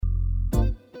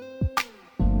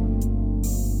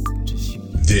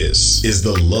This is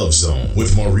The Love Zone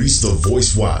with Maurice the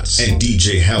Voice Watts and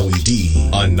DJ Howie D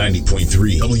on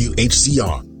 90.3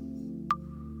 WHCR.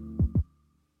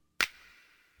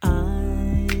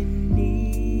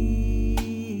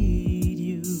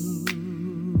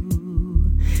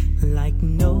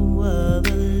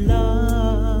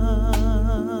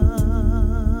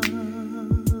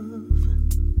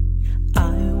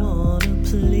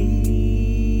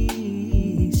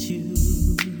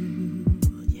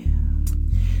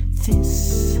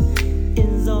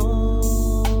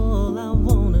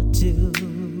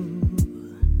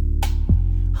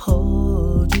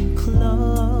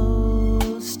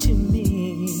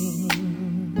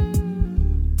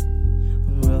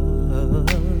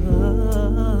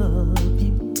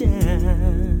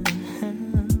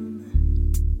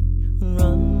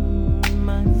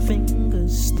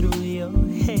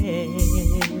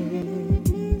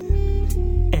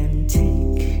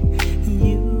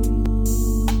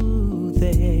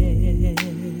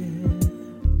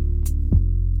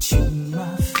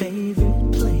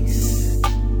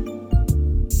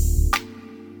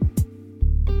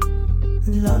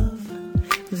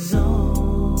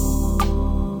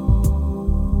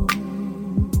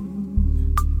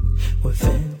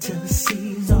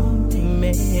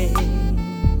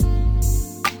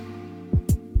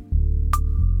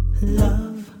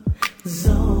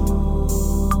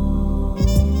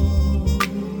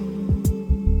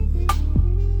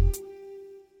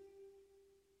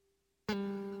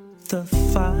 The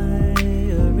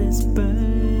fire is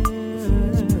burning.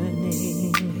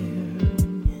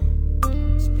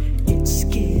 It's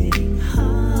getting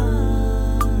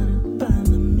hotter by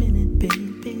the minute,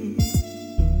 baby.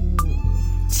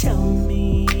 Tell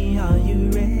me, are you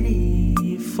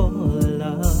ready for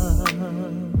love?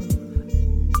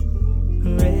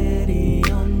 Ready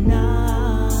or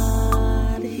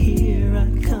not, here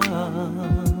I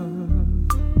come.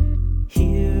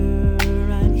 Here,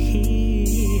 right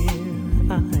here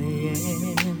I am.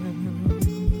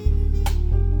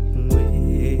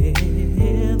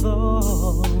 With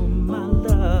all my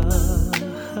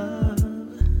love,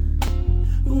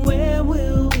 where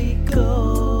will we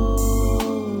go?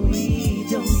 We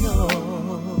don't know.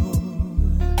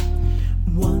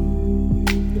 One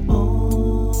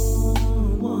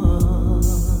on one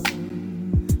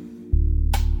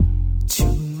to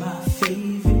my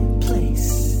favorite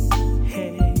place.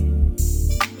 Hey,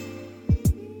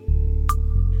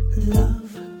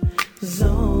 Love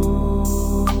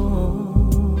Zone,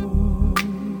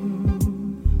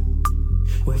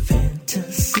 where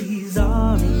fantasies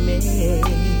are made.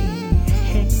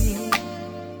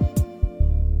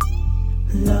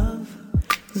 Love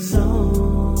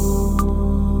Zone.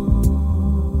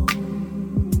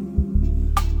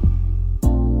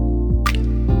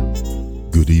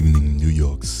 Good evening, New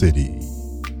York City,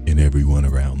 and everyone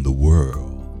around the world.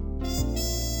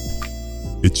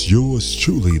 It's yours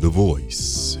truly, the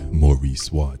voice,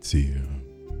 Maurice Watts here,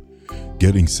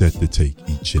 getting set to take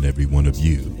each and every one of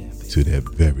you to that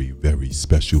very, very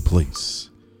special place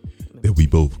that we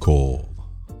both call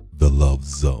the Love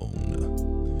Zone.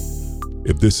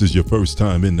 If this is your first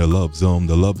time in the Love Zone,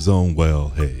 well,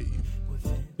 hey,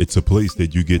 it's a place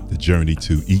that you get the journey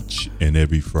to each and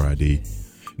every Friday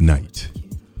night,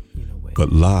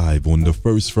 but live on the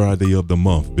first Friday of the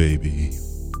month, baby,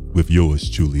 with yours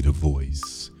truly, the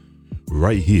voice,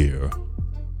 right here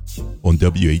on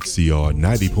WHCR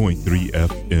 90.3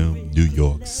 FM, New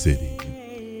York City.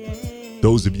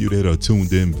 Those of you that are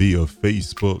tuned in via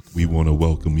Facebook, we want to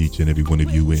welcome each and every one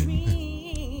of you in.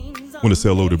 Want to say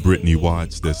hello to Brittany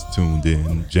Watts that's tuned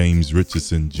in, James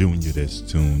Richardson Jr. that's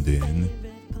tuned in,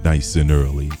 nice and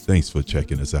early. Thanks for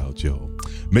checking us out, yo.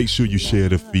 Make sure you share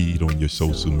the feed on your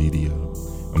social media.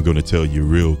 I'm going to tell you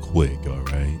real quick, all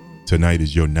right? Tonight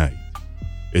is your night.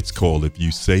 It's called If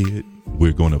You Say It,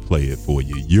 we're going to play it for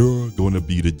you. You're going to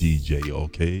be the DJ,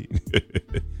 okay?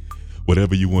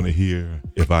 Whatever you want to hear,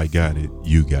 if I got it,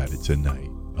 you got it tonight,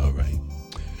 all right?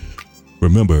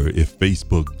 Remember, if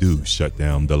Facebook do shut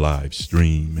down the live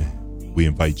stream, we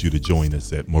invite you to join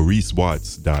us at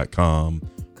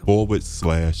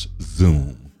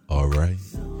mauricewatts.com/Zoom, all right?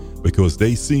 Because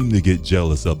they seem to get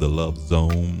jealous of the Love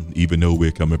Zone, even though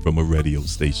we're coming from a radio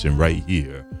station right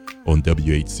here on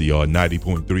WHCR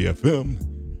 90.3 FM.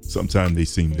 Sometimes they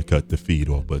seem to cut the feed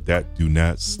off, but that do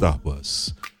not stop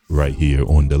us right here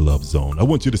on the Love Zone. I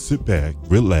want you to sit back,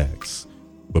 relax,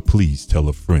 but please tell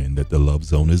a friend that the Love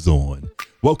Zone is on.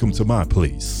 Welcome to my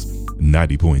place,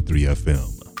 90.3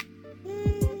 FM.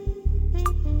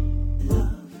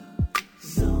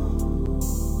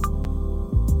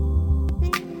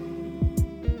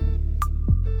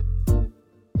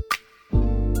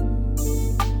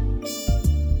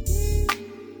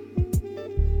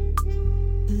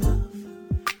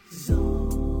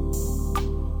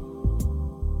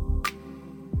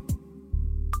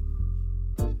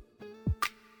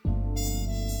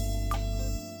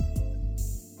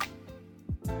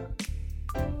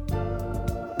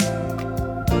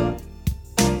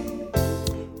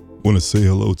 Want to say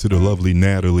hello to the lovely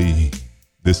Natalie.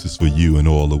 This is for you and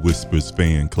all the Whispers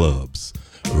fan clubs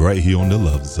right here on the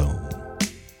Love Zone.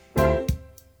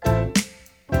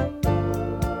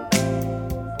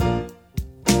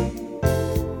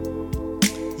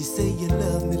 You say you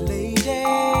love me, lady.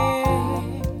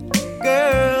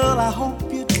 Girl, I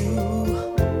hope you do.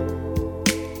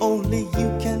 Only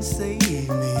you can save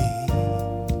me.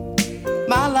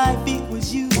 My life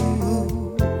equals you.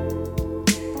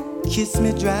 Kiss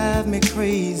me, drive me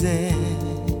crazy.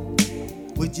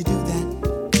 Would you do that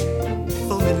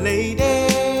for me, lady?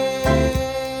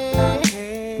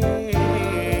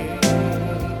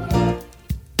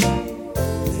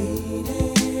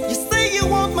 You say you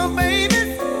want my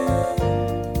baby.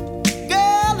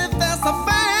 Girl, if that's a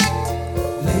fact,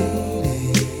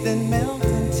 lady, then melt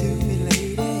into me,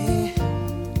 lady,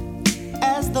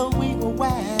 as though we were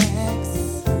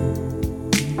wax.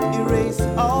 Erase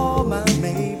all my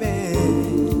babies.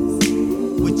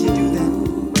 Would you do that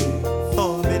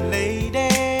for me, lady?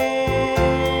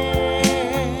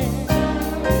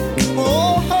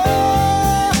 Oh,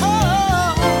 oh,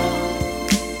 oh.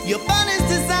 Your body's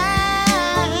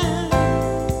designed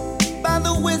by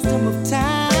the wisdom of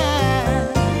time,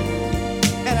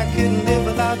 and I couldn't live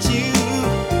without you,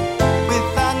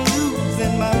 without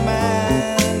losing my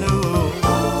mind. Oh,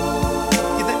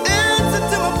 you're the answer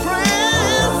to my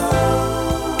prayers,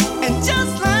 and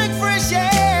just like fresh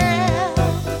air,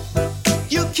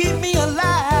 you keep me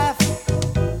alive.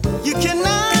 You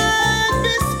cannot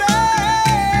be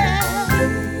spared.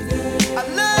 I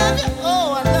love you,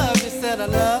 oh, I love you, said I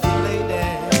love you, lady.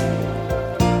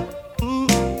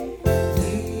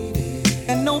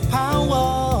 And no power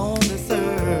on this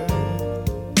earth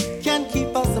can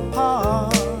keep us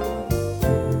apart.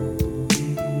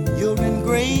 You're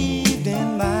engraved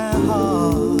in my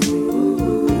heart.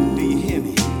 Do you hear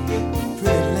me,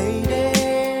 pretty lady?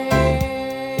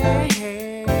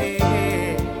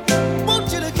 Want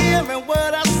you to hear me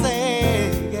what I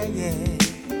say, yeah, yeah.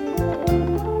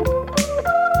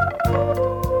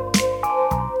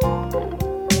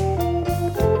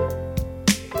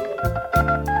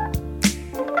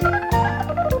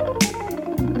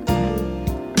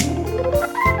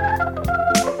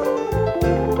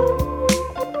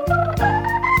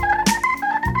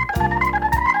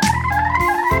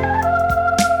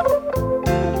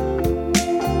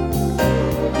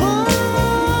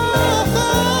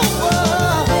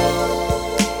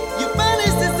 Your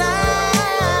body's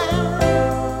designed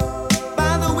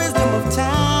by the wisdom of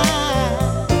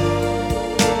time,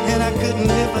 and I couldn't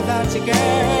live without you,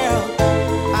 girl.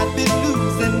 I'd be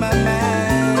losing my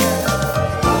mind.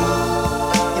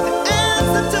 You're the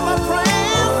answer to my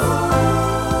prayers,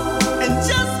 and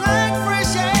just like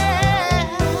fresh air,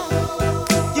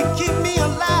 you keep me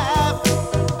alive.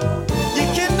 You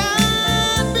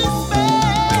cannot be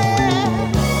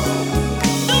spared.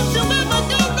 Don't you ever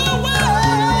go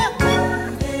nowhere.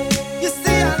 You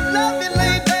see, I love you,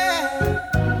 lady.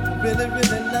 Really,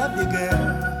 really love you, girl.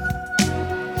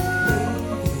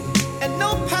 And no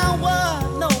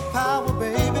power,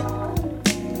 baby,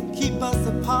 keep us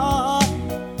apart.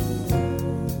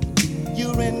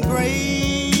 You're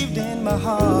engraved in my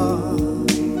heart.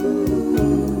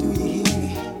 Do you hear me,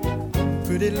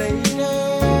 pretty lady?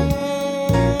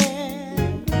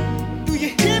 Do you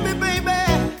hear me, baby?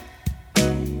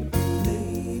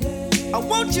 I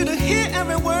want you to hear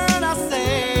every word I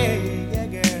say, yeah,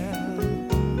 girl.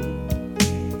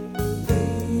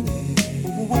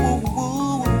 Ooh, ooh,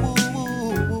 ooh,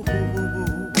 ooh,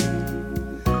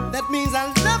 ooh. That means I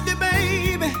love you,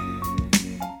 baby.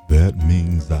 That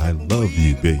means I love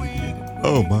you, baby.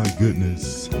 Oh my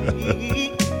goodness.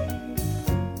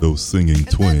 Those singing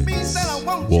twins,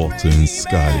 Walter and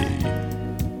Scotty.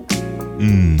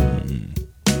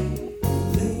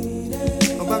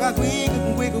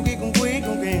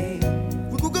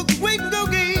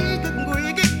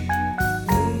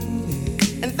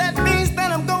 And that means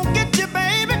that I'm gonna get you,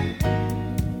 baby.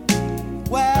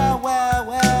 Well, well,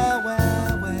 well,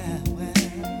 well, well, well.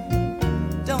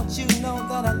 Don't you know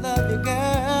that I love you,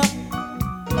 girl?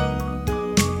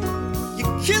 You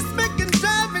kiss me can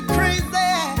drive me crazy.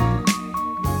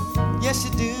 Yes,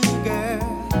 you do, girl.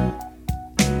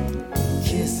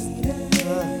 Kiss,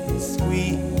 love,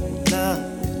 sweet love.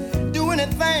 Do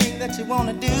anything that you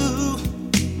wanna do.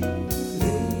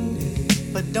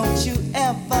 But don't you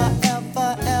ever,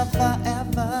 ever, ever,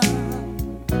 ever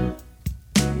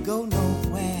go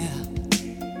nowhere.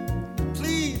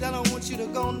 Please, I don't want you to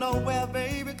go nowhere,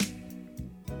 baby.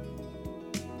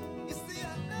 You see,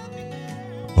 I love you.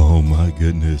 Oh my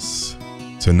goodness.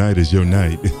 Tonight is your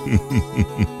night.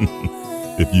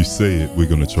 If you say it, we're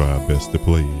gonna try our best to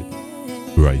play it.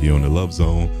 right here on the Love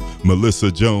Zone.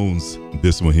 Melissa Jones,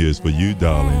 this one here is for you,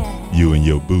 darling. You and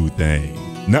your boo thing.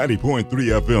 90.3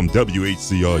 FM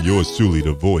WHCR, yours truly,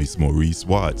 the voice, Maurice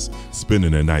Watts,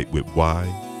 spending the night with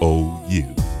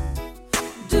YOU.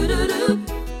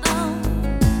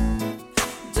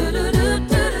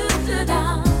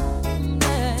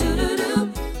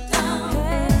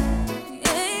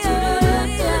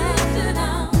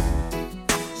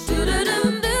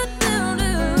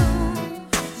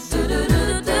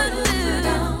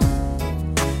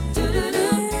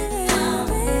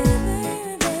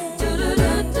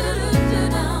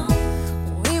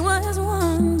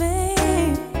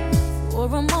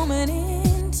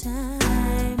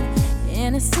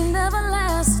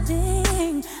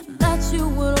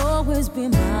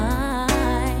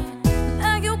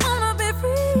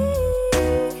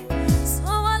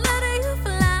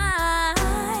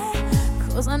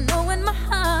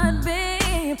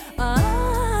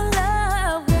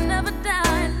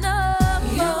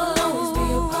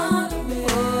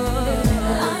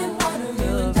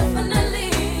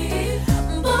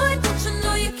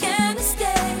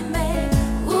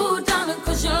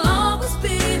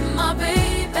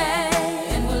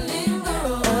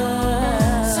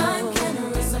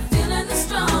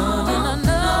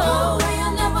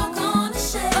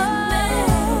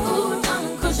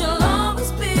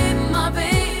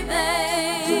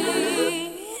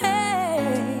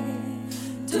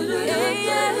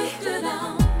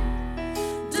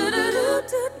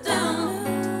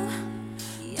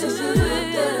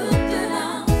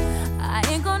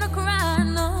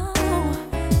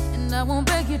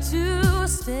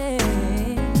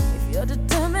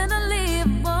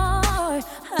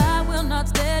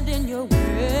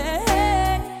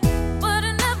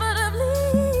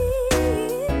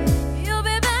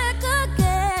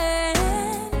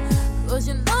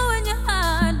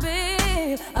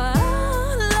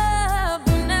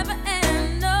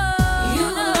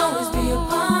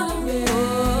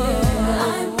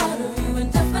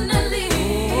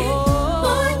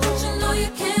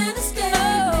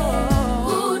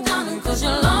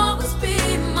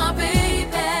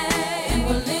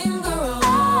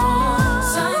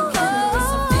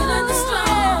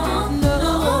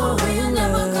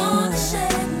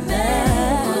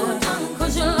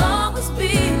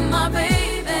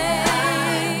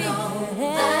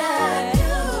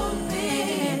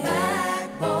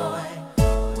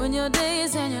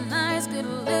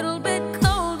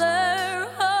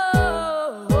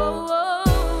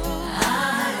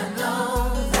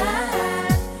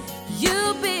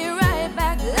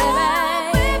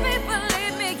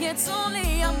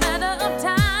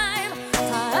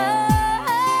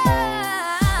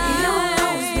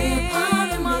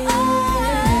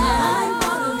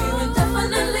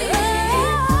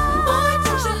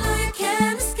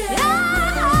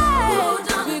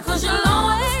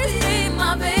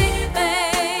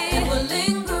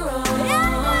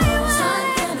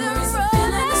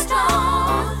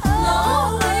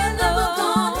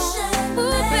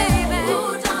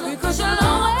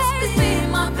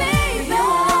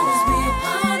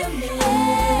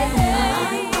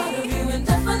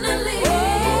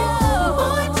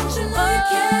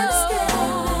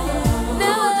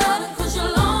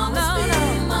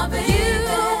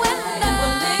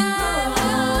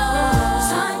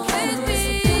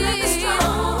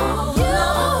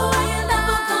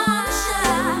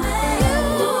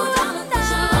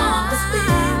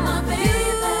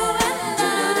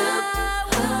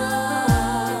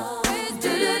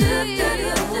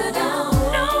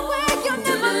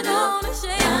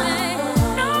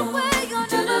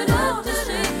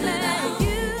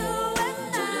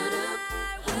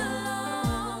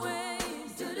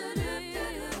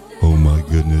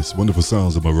 Wonderful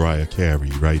sounds of Mariah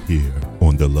Carey right here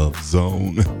on the Love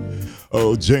Zone.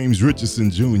 Oh, James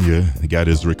Richardson Jr. got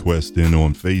his request in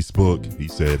on Facebook. He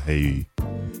said, hey,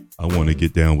 I want to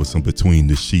get down with some Between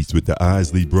the Sheets with the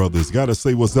Isley Brothers. Gotta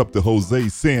say what's up to Jose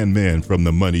Sandman from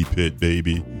the Money Pit,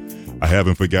 baby. I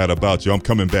haven't forgot about you. I'm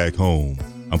coming back home.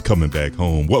 I'm coming back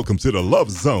home. Welcome to the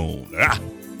Love Zone. Ah.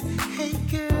 Hey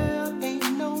girl,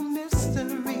 ain't no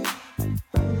mystery.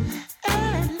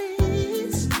 At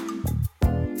least,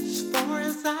 as far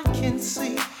as I can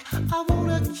see, I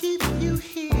wanna keep you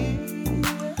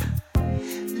here,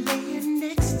 laying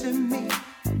next to me,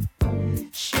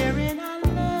 sharing our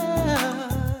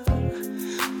love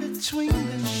between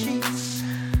the sheets.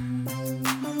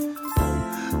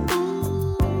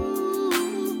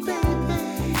 Ooh,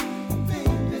 baby,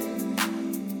 baby,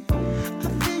 I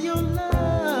feel your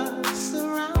love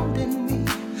surrounding me.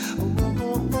 Ooh,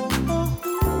 oh, oh, oh,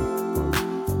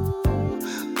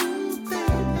 ooh,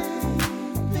 baby,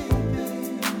 baby.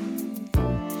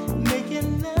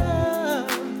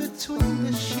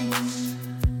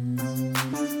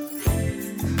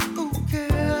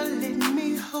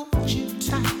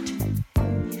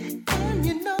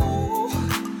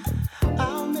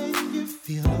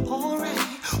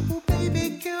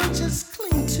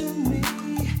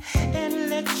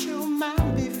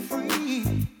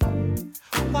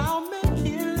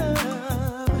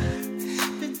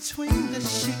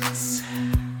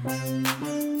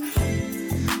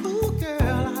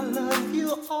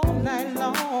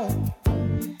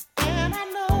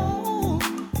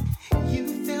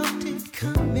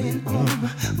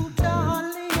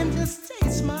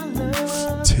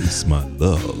 my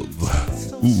love.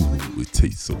 Ooh, it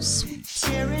tastes so sweet.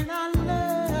 Sharing our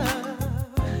love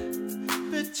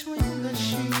between the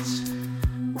sheets.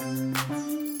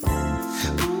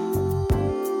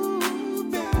 Ooh,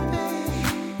 baby,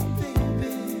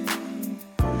 baby,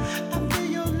 I feel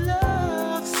your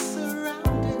love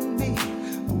surrounding me.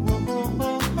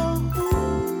 Whoa,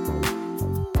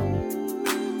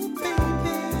 baby,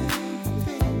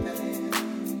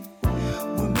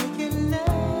 we're making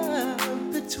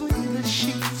love between the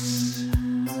sheets.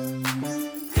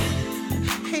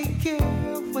 Hey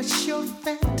girl, what's your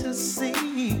fantasy?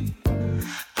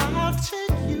 I'll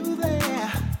take you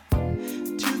there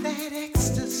to that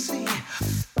ecstasy.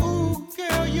 Ooh,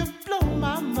 girl, you blow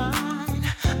my mind.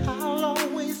 I'll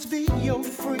always be your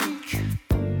freak.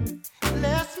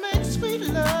 Let's make sweet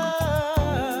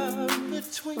love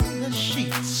between the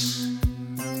sheets.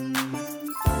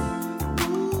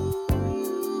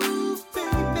 Ooh,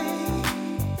 baby,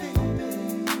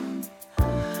 baby,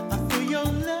 I feel your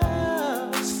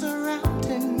love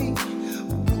surrounding me.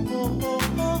 Ooh,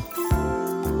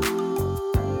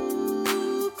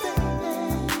 baby,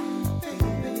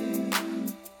 baby,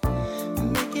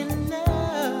 making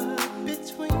love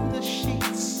between the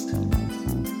sheets.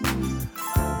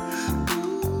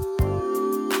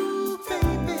 Ooh,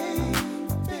 baby,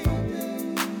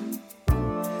 baby,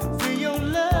 feel your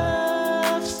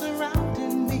love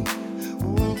surrounding me.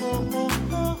 Ooh,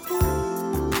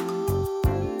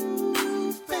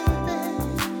 baby,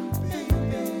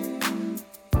 baby,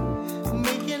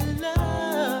 making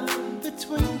love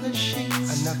between the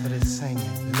sheets. Enough of this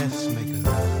singing. Let's make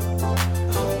love.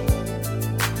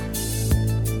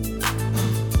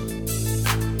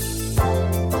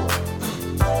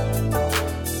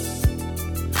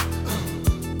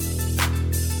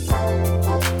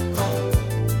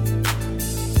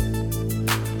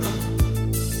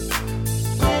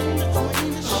 In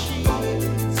between the sheets.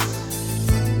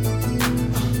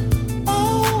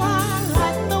 Oh, I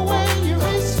like the way you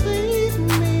receive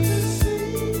me.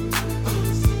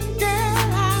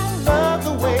 Girl, I love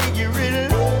the way you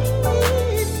relieve me.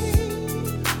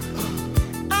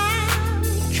 I'm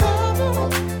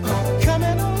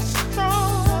coming on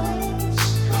strong.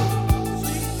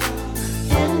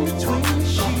 In between the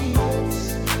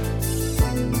sheets.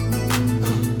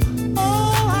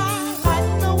 Oh, I like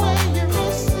the way you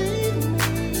receive me.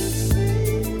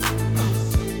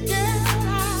 Yeah, I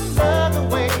love the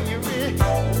way you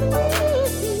relieve me.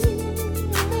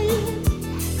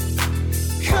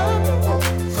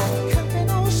 Coming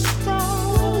on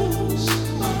strong.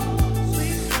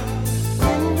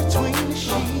 In between the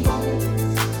sheets.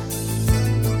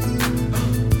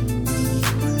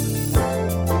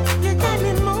 You got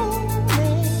me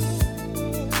moving.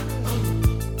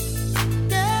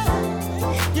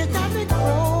 Yeah, you got me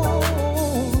growing.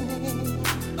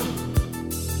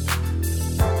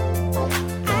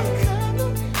 I'm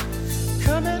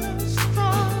coming on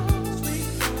strong.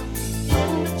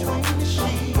 In between the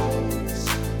sheets.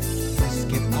 Let's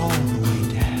get all the way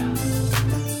down.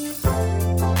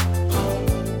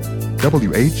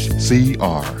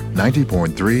 WHCR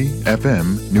 90.3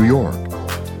 FM, New York.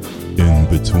 In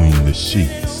between the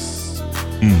sheets.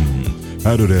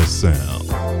 How do that sound?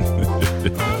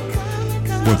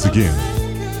 Once again,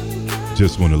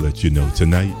 just want to let you know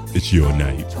tonight it's your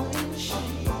night.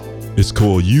 It's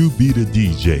called You Be the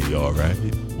DJ, all right?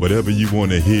 Whatever you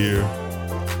want to hear,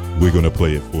 we're going to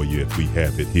play it for you if we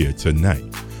have it here tonight.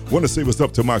 Want to say what's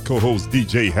up to my co-host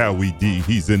DJ Howie D.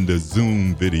 He's in the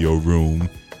Zoom video room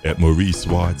at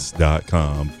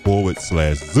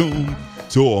mauriceWatts.com/Zoom.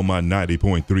 To all my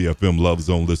 90.3 FM Love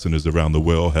Zone listeners around the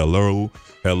world, hello.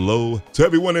 Hello to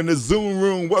everyone in the Zoom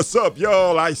room. What's up,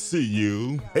 y'all? I see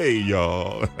you. Hey,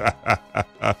 y'all.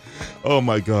 Oh,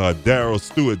 my God. Daryl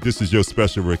Stewart, this is your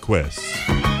special request.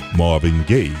 Marvin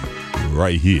Gaye,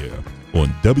 right here on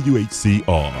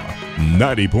WHCR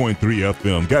 90.3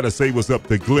 FM. Gotta say what's up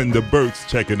to Glenda Burks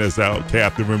checking us out.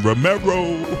 Catherine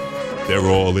Romero. They're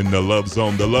all in the Love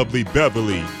Zone. The lovely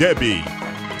Beverly, Debbie,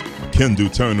 Kendall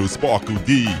Turner, Sparkle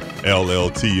D,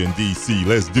 LLT and DC.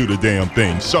 Let's do the damn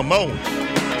thing. Shimon.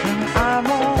 I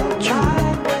want you.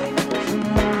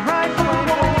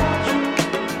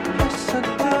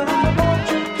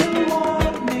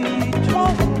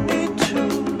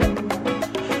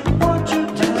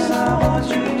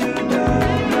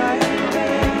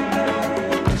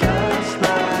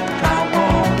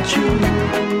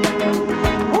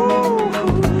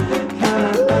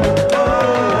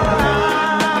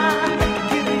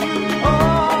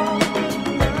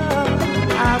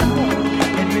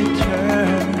 Turn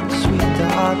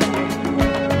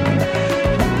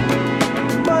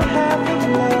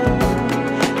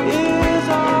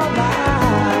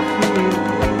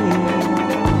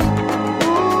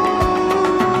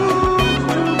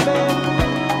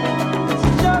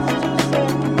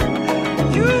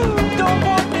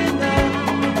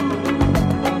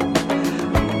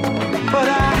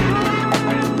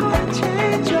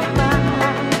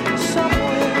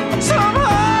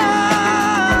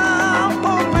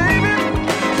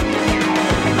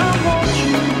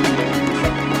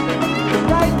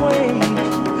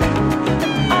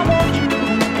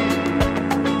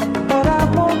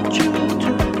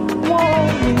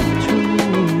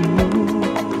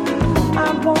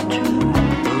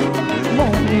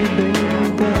me,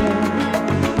 baby,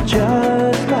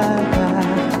 just like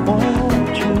I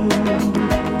want you.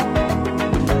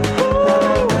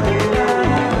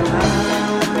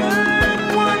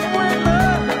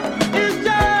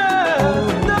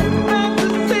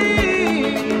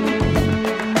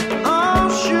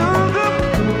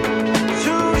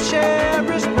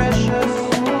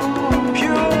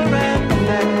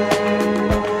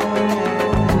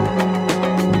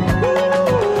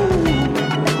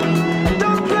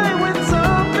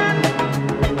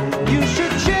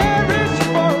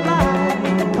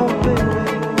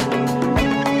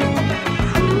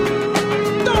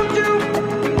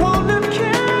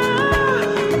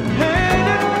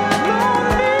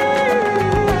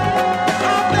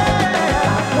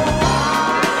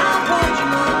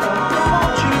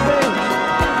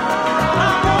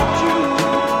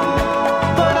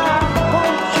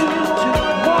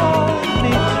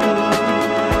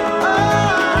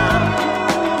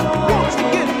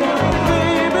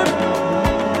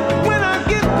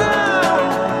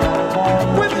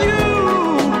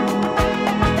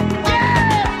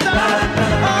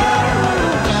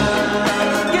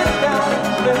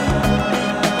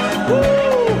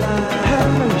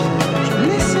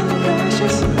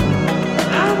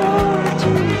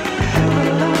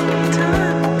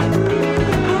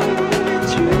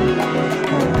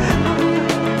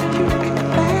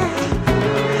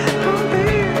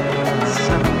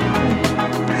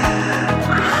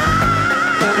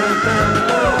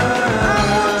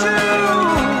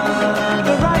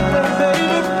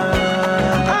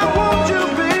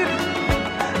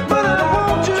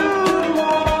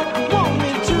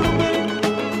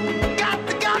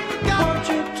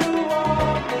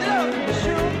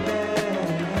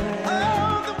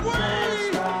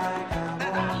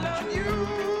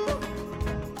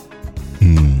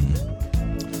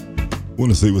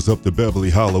 Want to say what's up to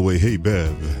Beverly Holloway. Hey,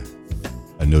 Bev.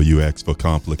 I know you asked for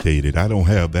Complicated. I don't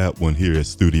have that one here at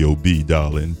Studio B,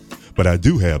 darling. But I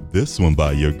do have this one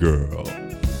by your girl.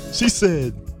 She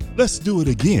said, let's do it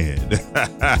again.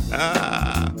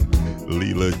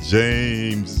 Leela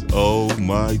James. Oh,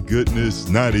 my goodness.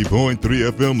 90.3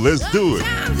 FM. Let's do it.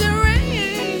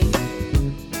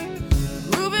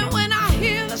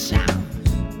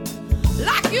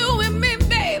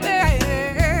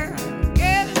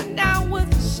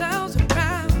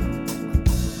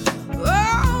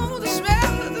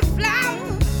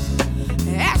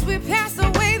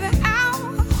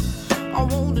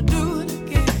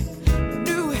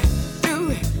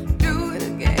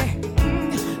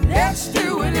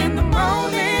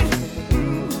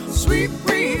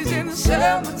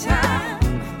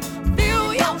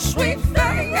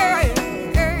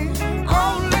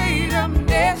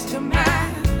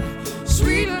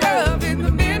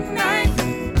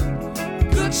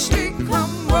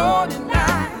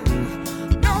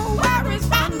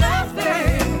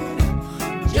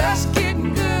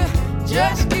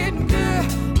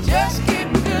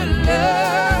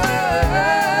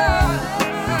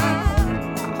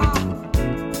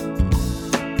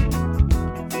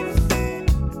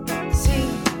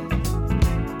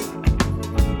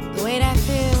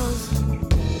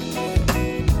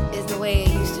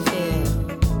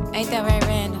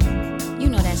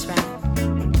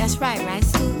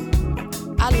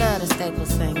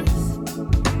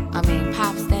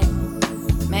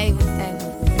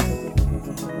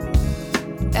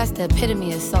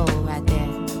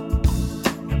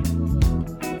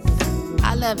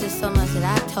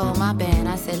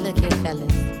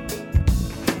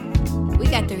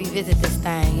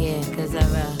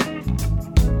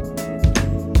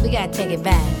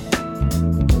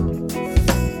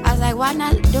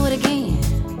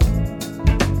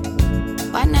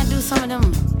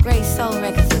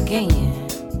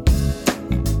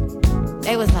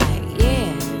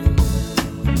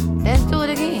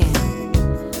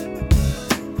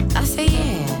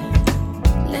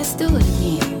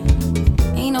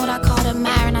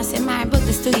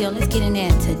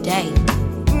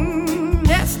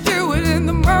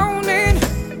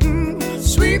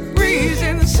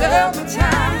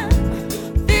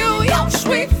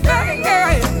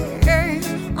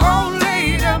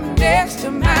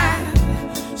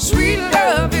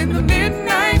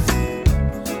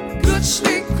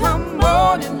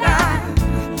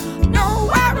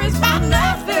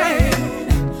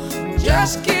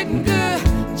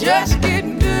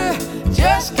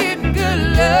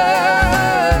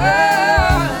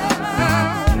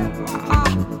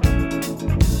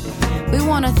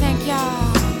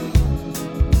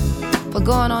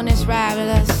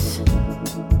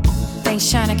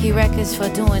 For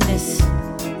doing this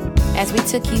as we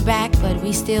took you back, but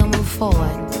we still move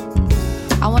forward.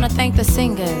 I want to thank the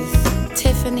singers,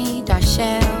 Tiffany,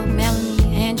 Darshelle,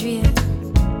 Melanie, Andrea,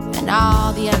 and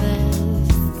all the others.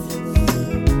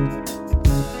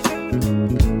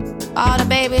 All the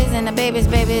babies and the babies'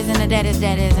 babies and the daddies'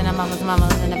 daddies and the mamas'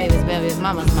 mamas and the babies' babies'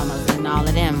 mamas' mamas and all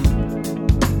of them.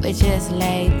 We just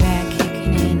laid back,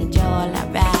 kicking in the joy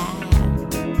like that.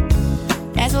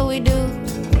 That's what we do,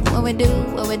 what we do,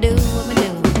 what we do, what we do.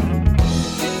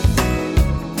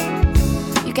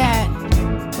 You got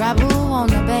Rabu on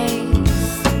the bass,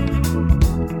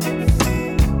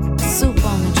 Soup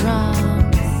on the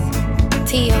drums,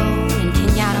 Tio and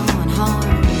Kenyatta on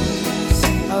horns,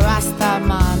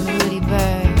 Rastaman, Rudy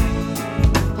Bird,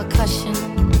 percussion,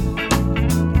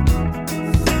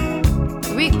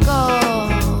 Ricardo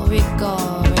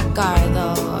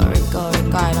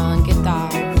on guitar.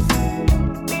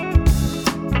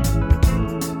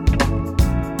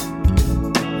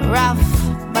 Ralph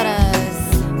Butters,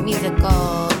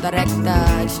 musical director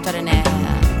extraordinaire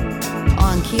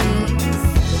on keys.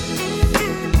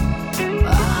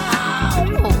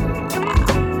 Oh.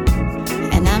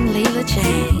 And I'm Leela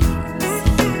James.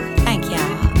 Thank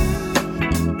y'all.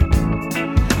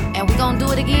 And we're gonna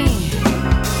do it again.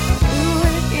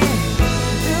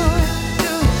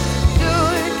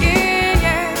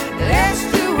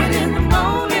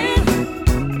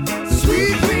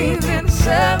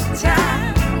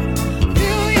 Sometime,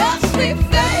 feel your sleep,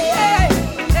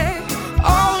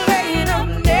 all laying up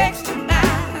next to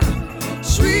mine.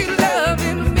 Sweet love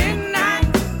in the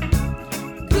midnight,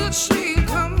 good sleep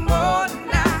come morning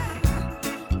night.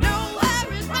 No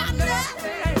worries, my love.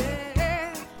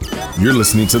 You're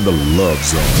listening to The Love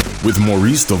Zone with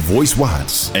Maurice the Voice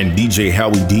Watts and DJ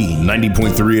Howie D,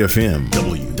 90.3 FM,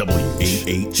 WWHCR.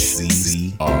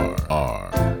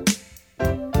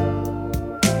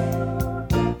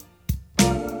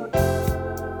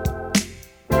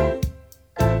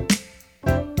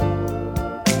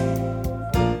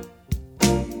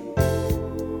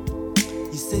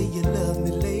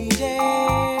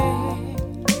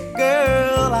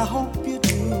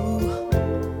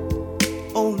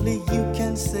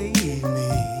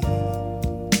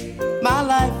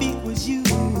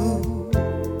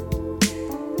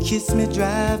 Kiss me,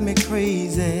 drive me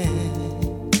crazy.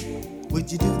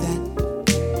 Would you do that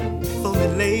for me,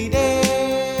 lady?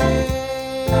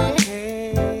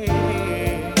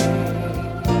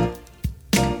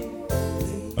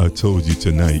 I told you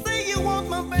tonight,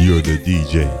 you're the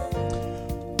DJ.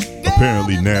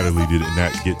 Apparently, Natalie did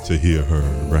not get to hear her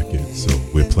record, so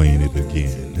we're playing it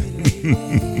again.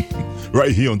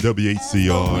 Right here on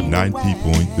WHCR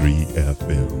 90.3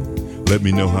 FM. Let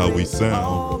me know how we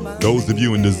sound. Those of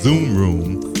you in the Zoom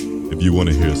room, if you want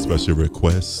to hear a special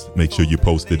request, make sure you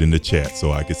post it in the chat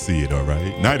so I can see it, all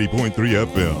right? 90.3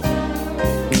 FM.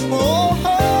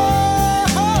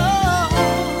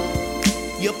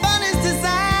 Your body's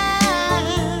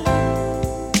designed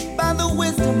by the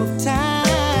wisdom of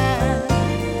time,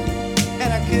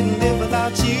 and I couldn't live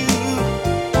without you,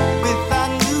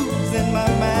 without losing my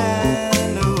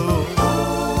mind. Oh,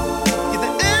 you're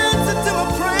the answer to my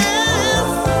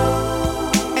prayers,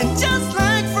 and just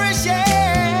like fresh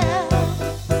air,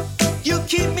 you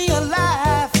keep me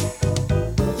alive.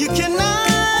 You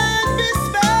cannot be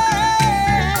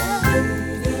spared.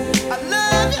 I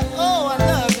love you, oh, I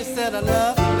love you, said I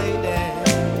love you, lady.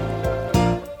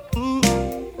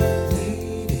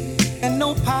 And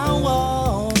no power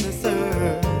on this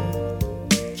earth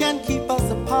can keep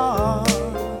us apart.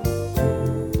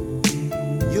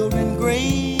 You're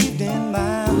engraved in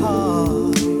my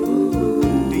heart.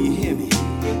 Do you hear me,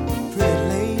 pretty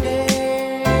lady?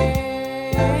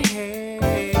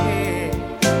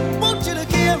 Want you to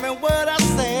hear me what I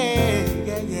say,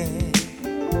 yeah, yeah.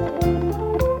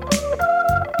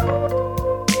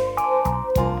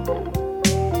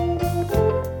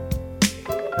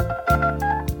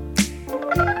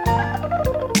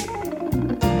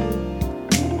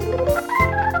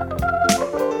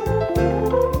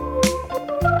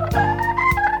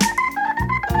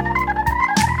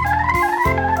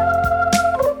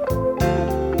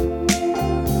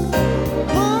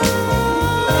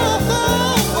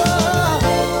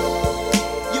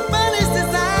 Your body's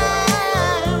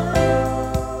designed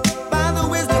by the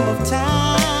wisdom of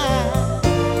time,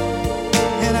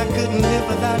 and I couldn't live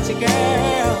without you,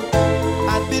 girl.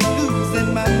 I'd be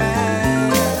losing my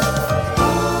mind.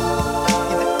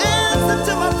 You're the answer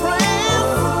to my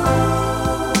prayers,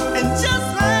 and just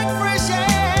like fresh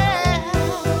air,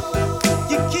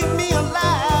 you keep me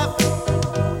alive.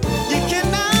 You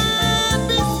cannot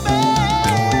be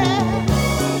spared.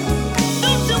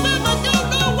 Don't you ever go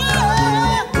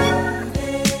nowhere.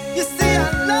 You see, I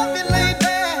love you,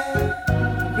 lady.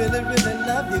 Really, really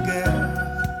love love you, girl.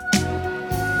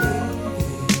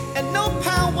 And no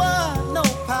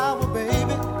power,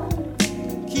 baby,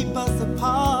 keep us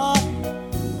apart.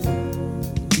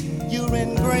 You're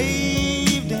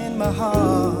engraved in my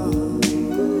heart.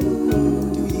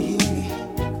 Do you hear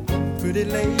me, pretty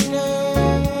lady?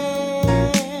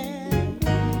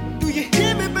 Do you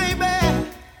hear me, baby?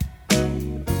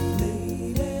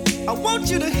 I want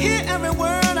you to hear every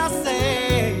word I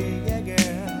say, yeah, girl.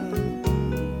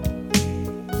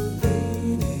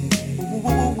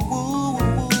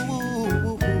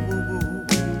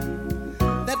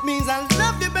 That means I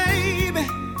love you, baby.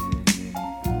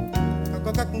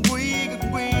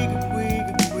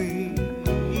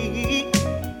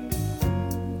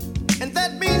 And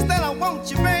that means that I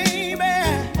want you, baby.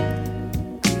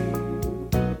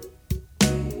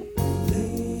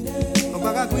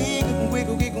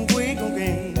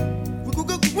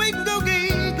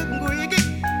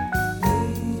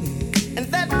 And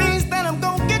that means that I'm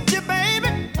gonna get you, baby.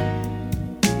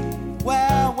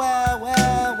 Well.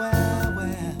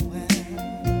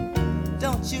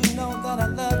 Don't you know that I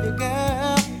love you,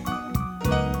 girl?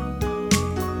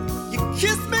 Your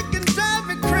kiss me can drive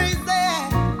me crazy.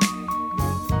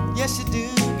 Yes, you do,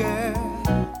 girl.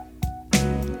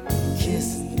 Kiss,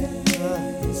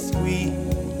 love, sweet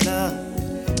love.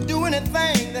 Do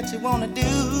anything that you wanna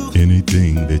do.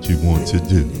 Anything that you want to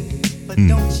do. But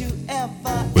don't you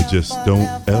ever, But just don't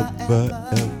ever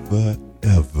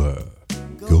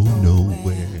go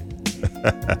nowhere.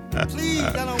 Please,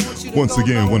 I don't want you to Once go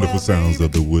again, nowhere, wonderful sounds baby.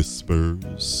 of the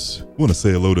Whispers. Want to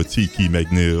say hello to Tiki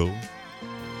McNeil.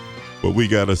 But we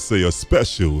got to say a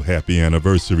special happy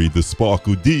anniversary to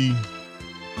Sparkle D,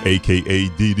 a.k.a.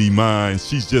 DD Mines.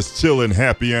 She's just chilling.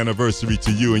 Happy anniversary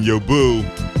to you and your boo.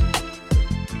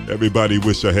 Everybody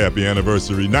wish a happy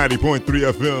anniversary.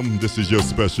 90.3 FM, this is your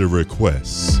special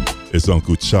request. It's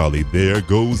Uncle Charlie. There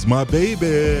goes my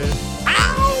baby.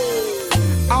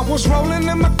 I was rolling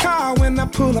in my car when I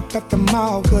pulled up at the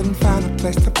mall. Couldn't find a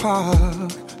place to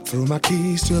park. Threw my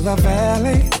keys to the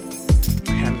valet.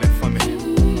 Handle it for me.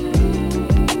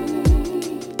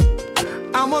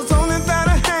 I was only there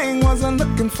to hang, wasn't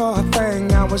looking for a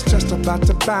thing. I was just about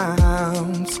to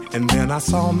bounce, and then I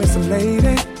saw Miss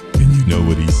Lady. And you know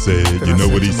what he said. You know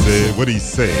what he said. What he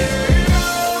said.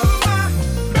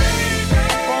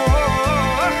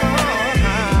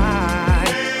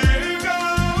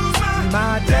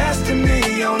 My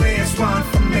destiny only is one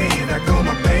for me. There go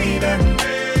my baby.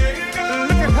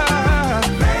 Look at her.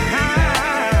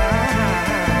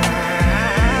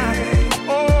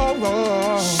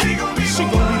 Oh. She gon' be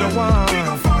the one. We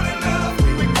gon' fall in love.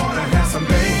 We gonna have some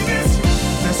babies.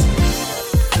 Listen.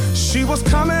 She was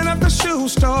coming up the shoe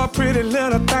store, pretty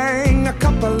little thing. A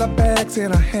couple of bags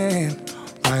in her hand,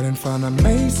 right in front of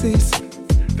Macy's.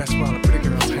 That's where all the pretty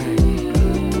girls hang.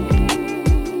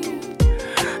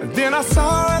 Then I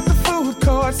saw her at the food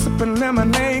court, sipping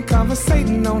lemonade,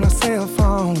 conversating on her cell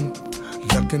phone,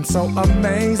 looking so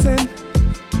amazing.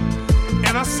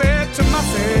 And I said to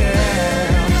myself,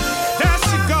 there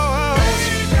she goes,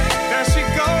 there she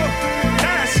goes,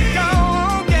 there she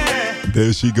goes, yeah.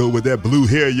 There she go with that blue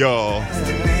hair, y'all.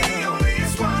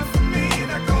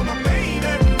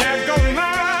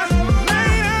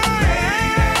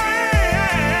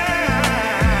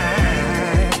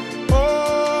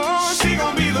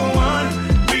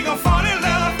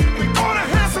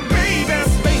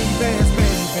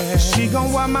 She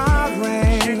gon' wear my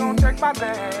ring. She gon' take my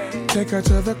name. Take her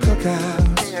to the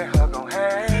cookout. Yeah, her gon'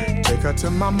 hang. Take her to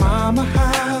my mama's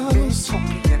house.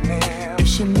 If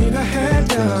she need a hair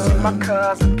done, my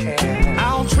cousin can.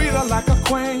 I'll treat her like a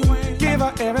queen. Give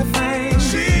her everything.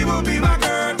 She will be my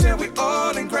girl till we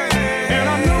old and gray. And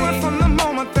I knew it from the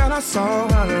moment that I saw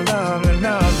her lovely.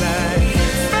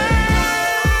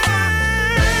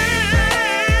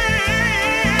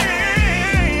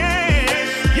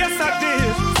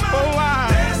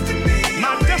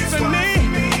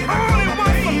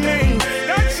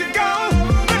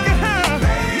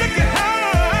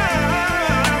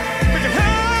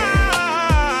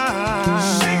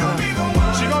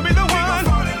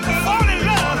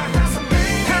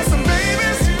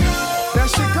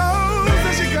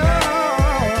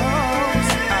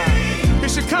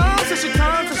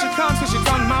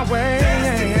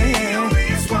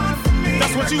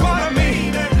 That's what you are to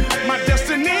me. My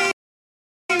destiny,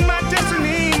 my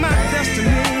destiny, my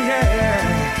destiny,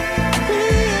 yeah.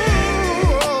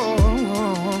 Ooh.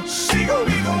 She gon'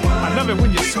 be the one. I love it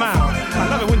when you smile. I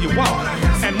love it when you walk.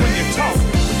 And when you talk.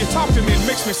 When you talk to me, it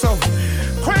makes me so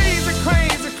crazy,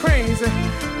 crazy, crazy.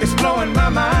 It's blowing my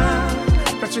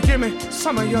mind. But you give me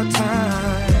some of your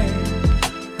time.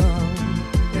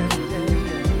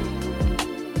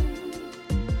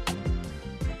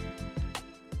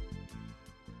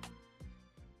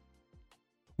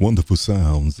 Wonderful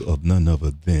sounds of none other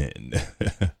than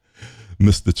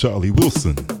Mr. Charlie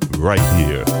Wilson, right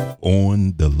here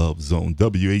on the Love Zone,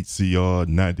 WHCR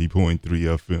 90.3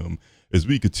 FM, as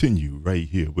we continue right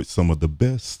here with some of the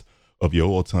best of your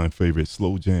all-time favorite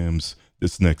slow jams.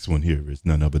 This next one here is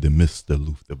none other than Mr.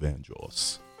 Luther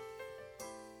Vandross.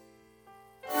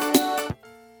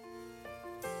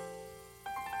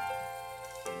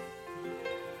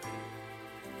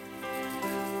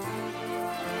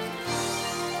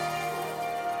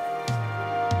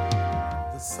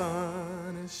 The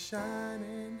sun is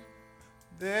shining,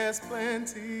 there's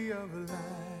plenty of light.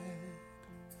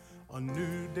 A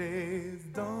new day is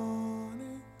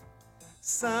dawning,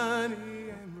 sunny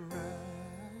and bright.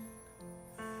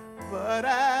 But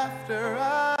after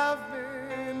I've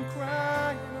been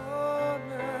crying all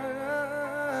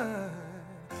night,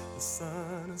 the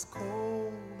sun is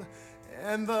cold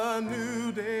and the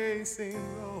new day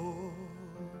seems old.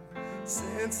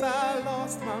 Since I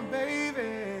lost my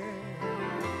baby,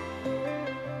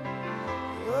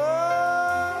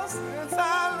 oh, since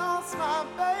I lost my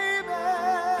baby,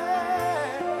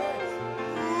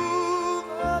 ooh,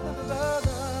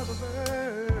 the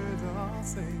birds are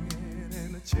singing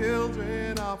and the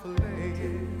children are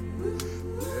playing.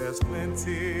 There's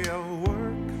plenty of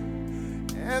work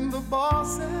and the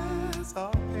bosses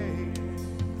are paying.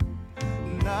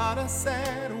 Not a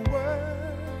sad word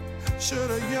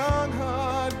should a young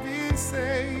heart be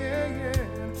saying,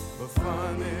 but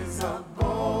fun is a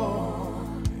bore,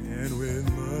 and with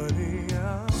money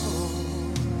I'm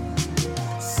home.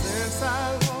 Since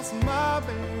I lost my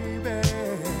baby,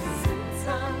 since I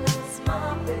lost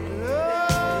my baby,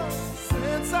 oh,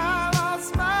 since I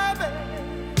lost my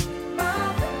baby,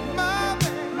 my baby, my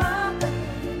baby, my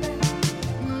baby.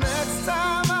 Next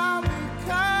time I'll be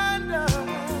kinder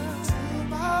to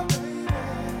my baby.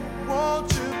 Won't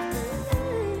you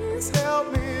please help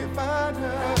me find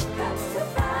her?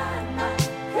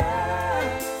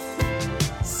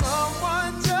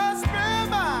 Someone just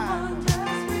remind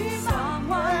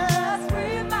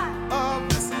of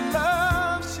this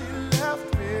love she left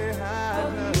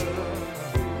behind her.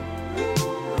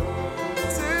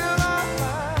 Till I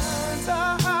find her,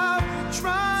 I'll be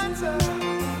trying to.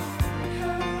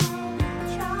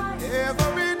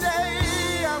 Every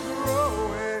day I'm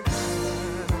growing,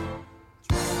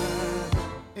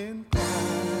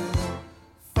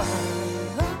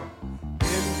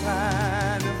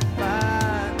 trying to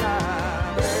find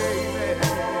my baby.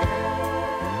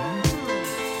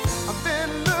 I've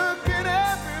been looking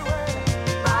everywhere,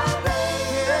 my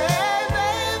baby,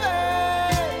 baby.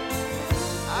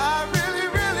 I really,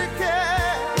 really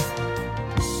care.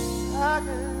 I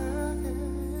care.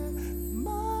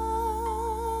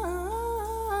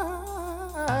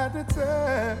 My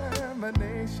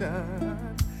determination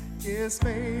is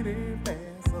fading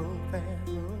fast, so fast,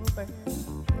 so fast.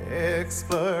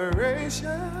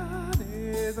 Exploration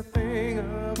is a thing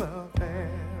of the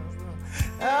past.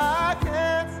 I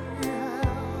can't see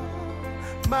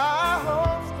how my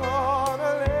hopes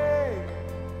gonna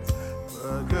last,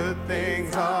 but good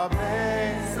things are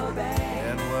bad, so bad.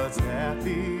 And what's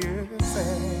happy is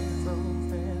sad, so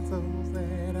sad, so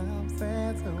sad. I'm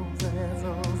sad, so sad,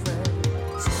 so sad.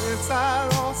 Since I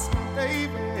lost my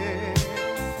baby,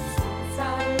 since I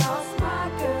lost my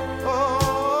girl,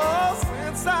 oh,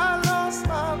 since I lost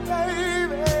my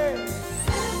baby,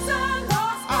 since I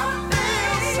lost my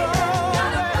baby, so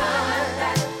gotta find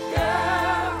that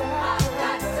girl. I've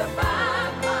got to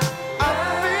find my girl. I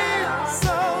feel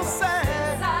so sad.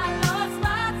 Since I lost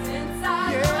my, since I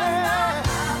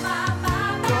lost my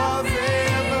 'cause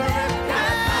everything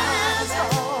is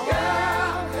all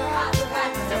girl. I've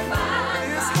got to find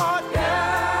this heart,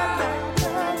 girl.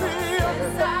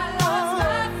 Since I lost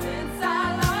my, since I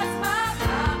lost my,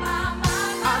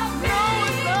 I know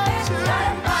it's not you.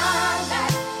 Find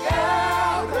that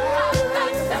girl. I've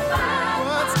got to find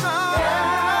what's gonna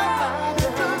happen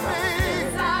to me.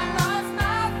 Since I lost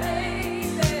my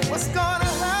baby, what's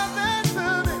gonna happen to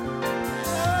me?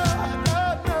 Oh, I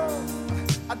don't know.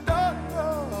 I don't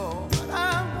know what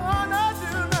I'm gonna do.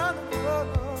 No,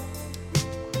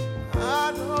 I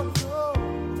don't know.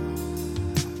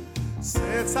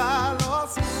 Since I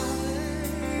lost my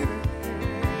baby,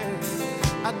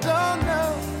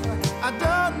 I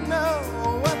don't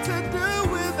know what to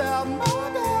do without my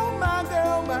girl, my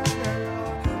girl, my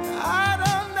girl. I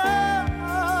don't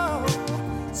know.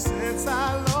 Since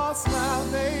I lost my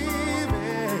baby,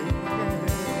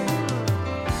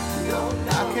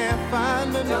 I can't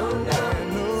find her nowhere,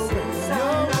 nowhere.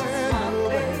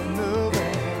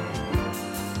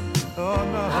 Oh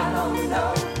no. I don't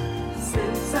know.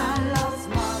 Since I lost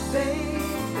my baby,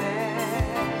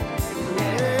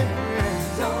 yeah.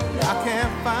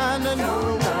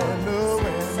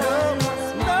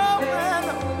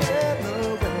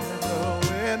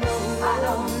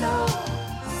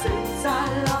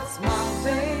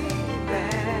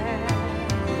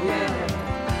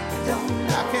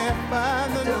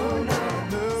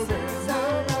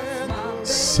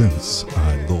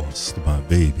 lost my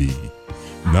baby.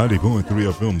 90.3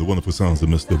 FM, the wonderful sounds of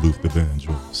Mr. Luther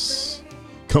Vandross.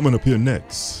 Coming up here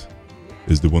next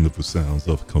is the wonderful sounds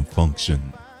of Confunction.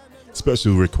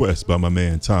 Special request by my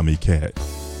man Tommy Cat.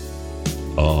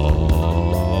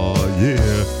 Oh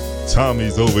yeah,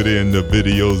 Tommy's over there in the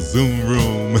video Zoom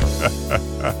room.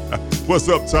 What's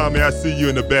up, Tommy? I see you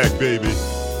in the back, baby.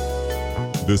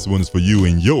 This one's for you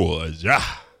and yours. Yeah.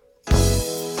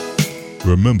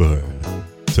 Remember,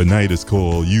 tonight is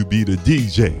called You Be the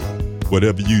DJ.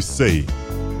 Whatever you say,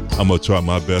 I'm gonna try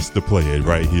my best to play it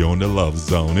right here on the Love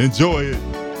Zone. Enjoy it.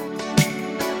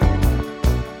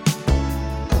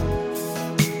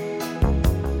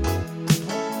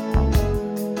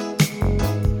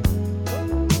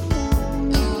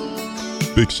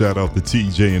 Big shout out to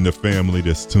TJ and the family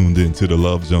that's tuned into the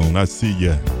Love Zone. I see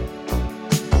ya.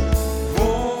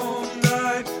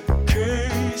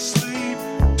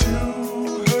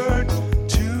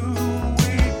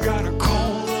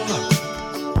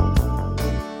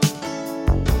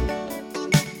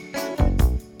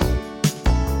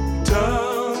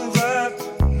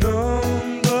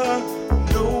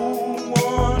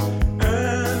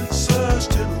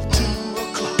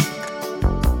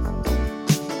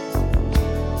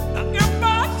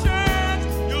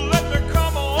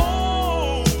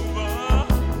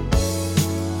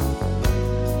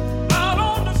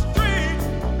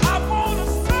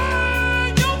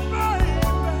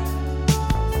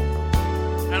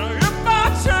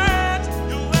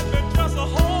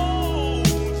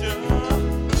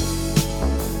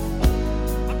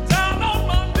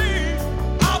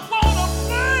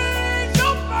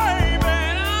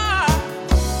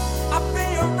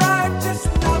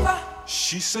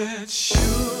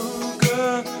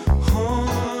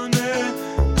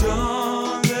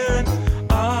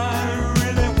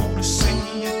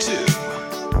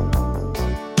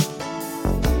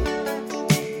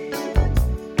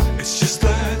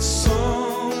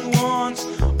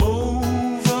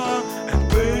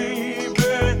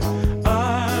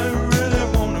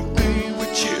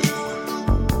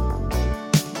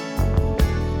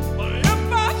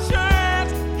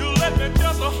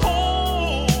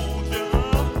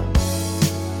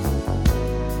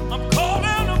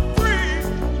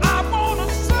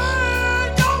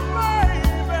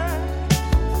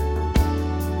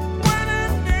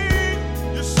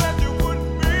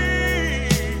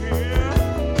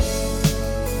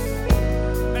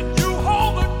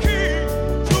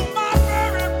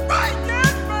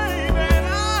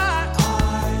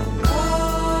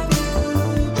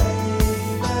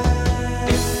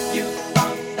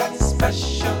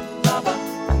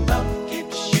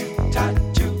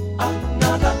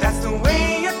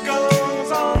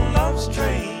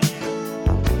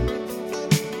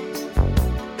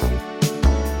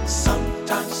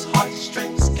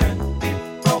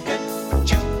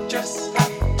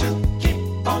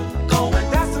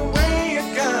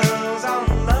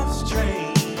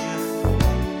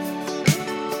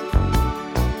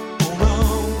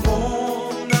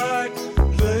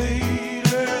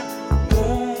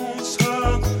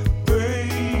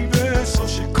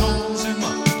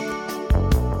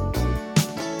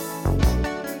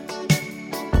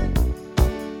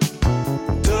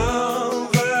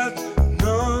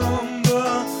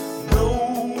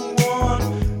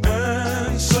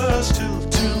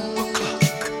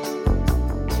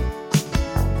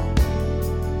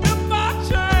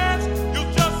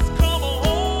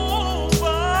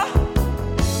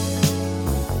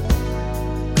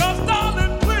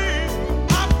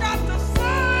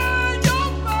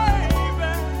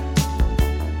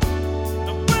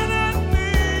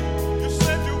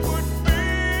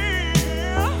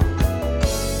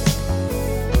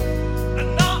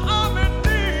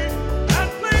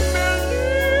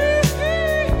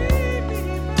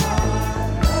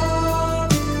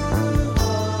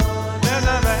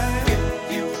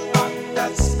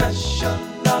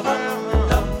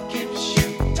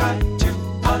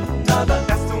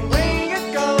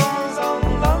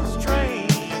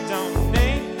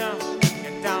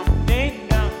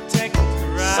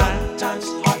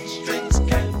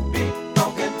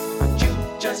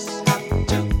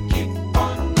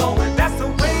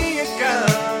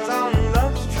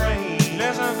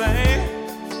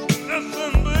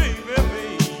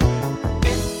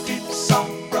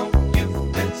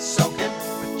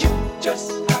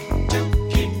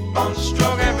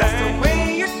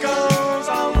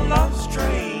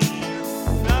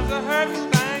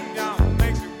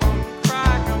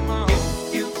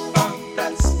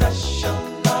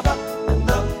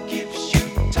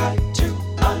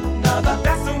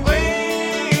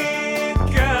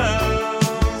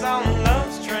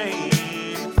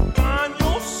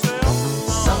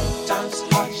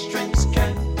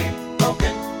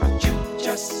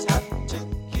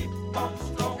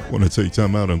 Want to take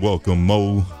time out and welcome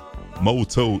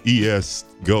Moto ES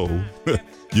Go.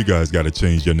 You guys got to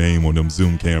change your name on them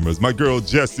Zoom cameras. My girl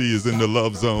Jessie is in the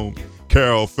love zone.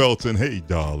 Carol Felton, hey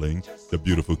darling. The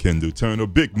beautiful Kendall Turner.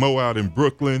 Big Mo out in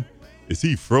Brooklyn. Is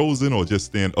he frozen or just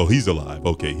stand? Oh, he's alive.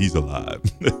 Okay, he's alive.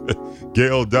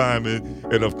 Gail Diamond.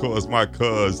 And of course, my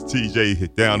cuz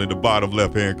TJ down in the bottom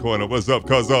left-hand corner. What's up,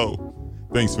 cuzzo?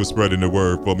 Thanks for spreading the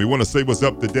word for me. Want to say what's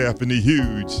up to Daphne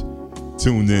Huge.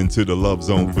 Tuned in to the Love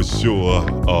Zone for sure.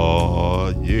 Oh,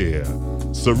 yeah.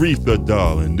 Saritha,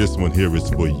 darling, this one here is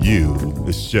for you.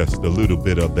 It's just a little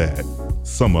bit of that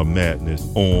summer madness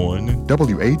on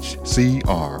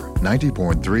WHCR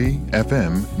 90.3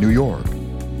 FM, New York.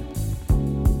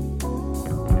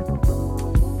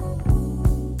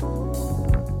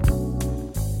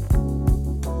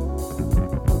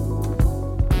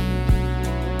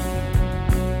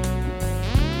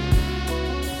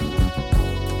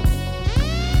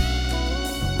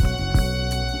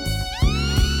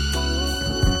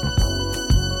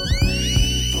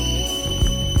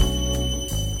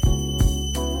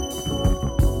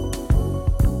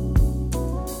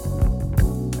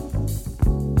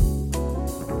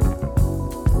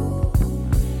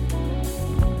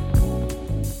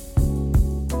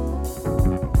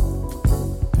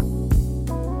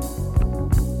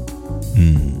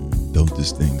 Don't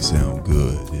this thing sound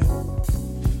good?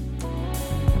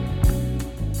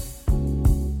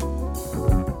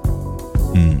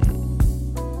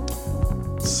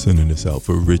 Sending this out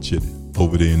for Richard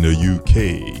over there in the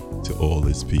UK to all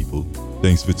his people.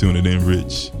 Thanks for tuning in,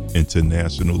 Rich.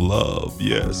 International love,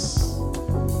 yes.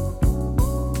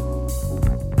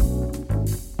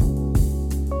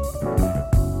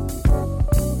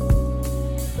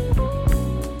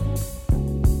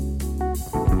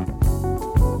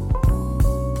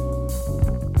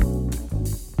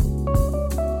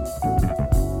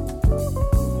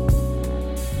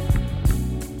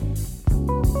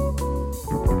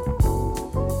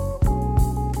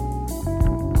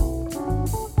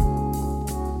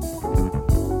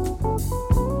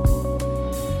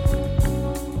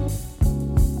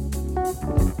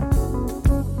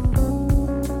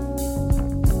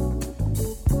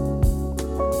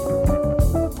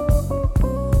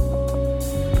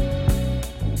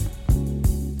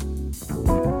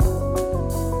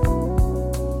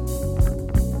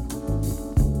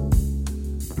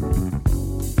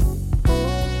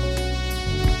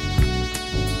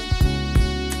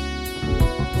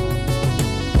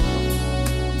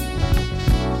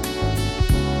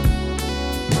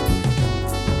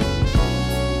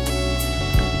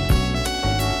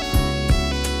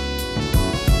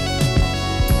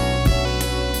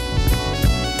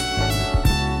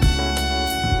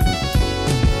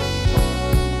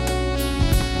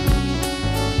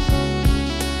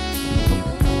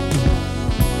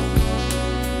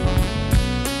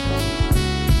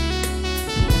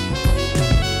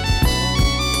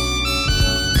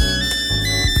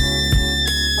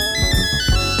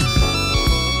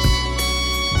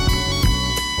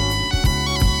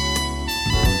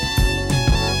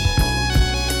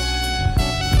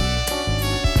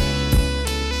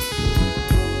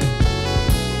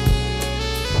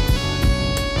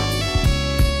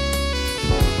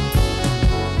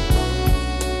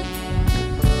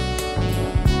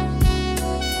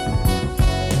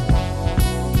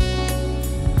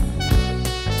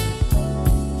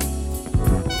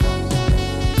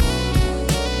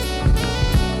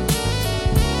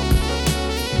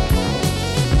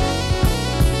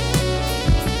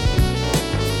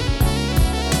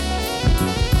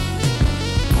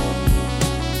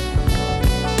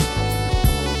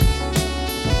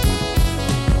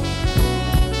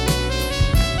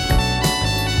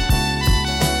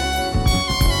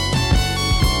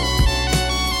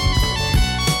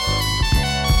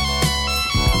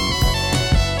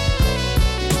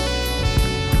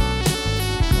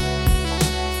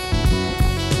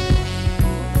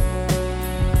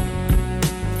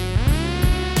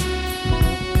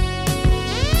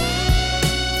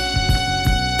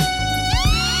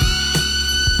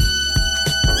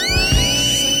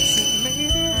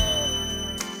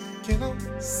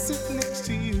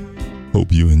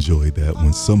 Hope you enjoyed that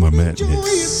one, Summer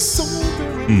Madness.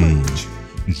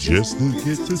 Just to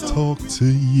get to talk to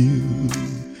you.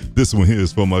 This one here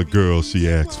is for my girl, she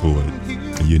asked for it.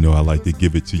 And you know I like to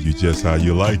give it to you just how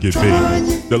you like it,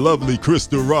 baby. The lovely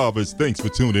Crystal Roberts, thanks for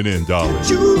tuning in, darling.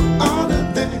 You are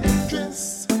the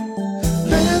dress.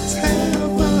 Let's have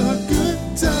a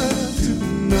good time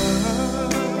tonight.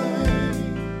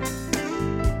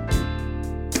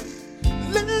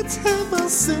 Let's have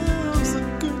ourselves a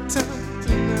good time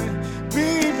tonight.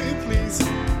 Baby, please.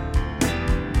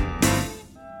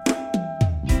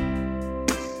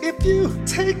 If you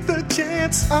take the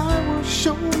chance, I will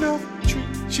sure enough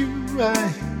treat you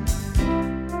right.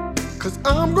 Cause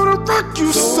I'm gonna rock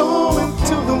you so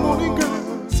until the morning,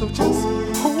 girl. So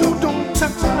just hold on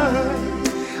tight.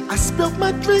 I spilled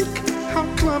my drink, how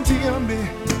clumsy of me.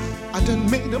 I done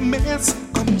made a mess.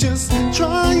 I'm just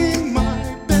trying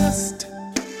my best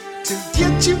to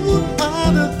get you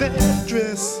out of that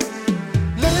dress.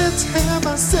 Let's have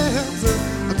ourselves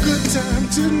a good time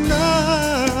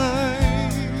tonight.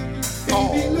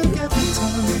 Baby, look at the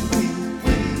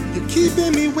time. You're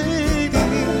keeping me waiting.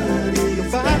 Your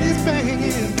body's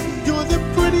banging. You're the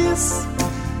prettiest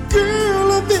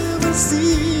girl I've ever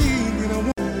seen. You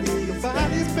know, your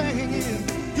body's banging.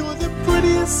 You're the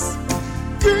prettiest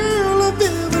girl I've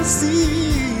ever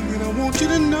seen. And I want you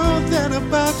to know that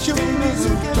about your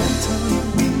music.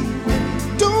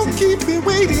 Don't keep me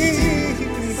waiting,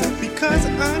 because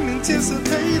I'm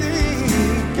anticipating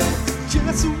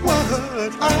just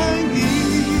what I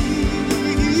need.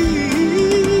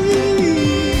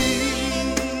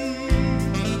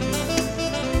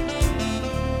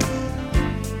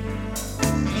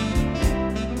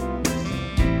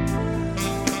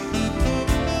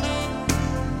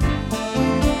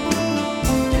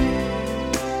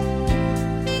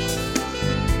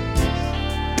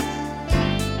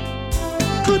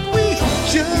 Could we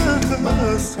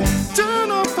just turn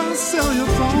off our cellular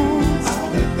phones?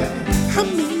 I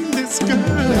mean this girl,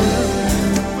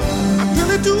 I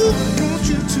really do want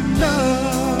you to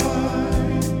know.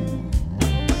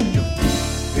 You're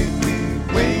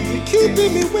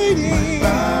keeping me waiting.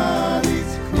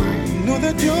 Know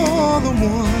that you're the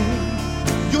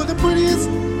one. You're the prettiest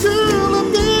girl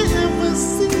I've ever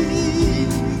seen.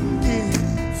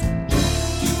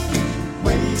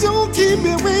 Don't keep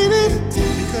me waiting,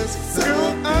 because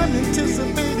girl, I'm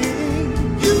anticipating.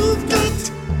 You've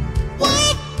got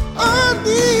what I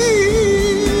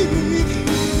need.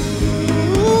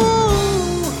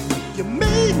 Ooh, you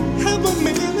may have a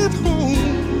man at home.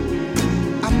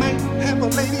 I might have a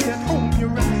lady at home, you're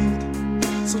right.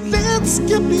 So let's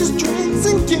skip these drinks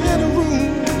and get a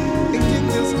room and get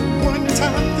this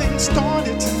one-time thing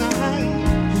started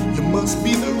tonight. You must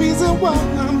be the reason why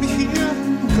I'm here,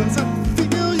 because I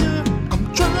feel you. I'm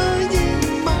trying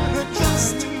my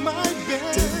best to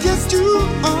get you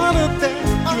out of that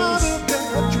dress.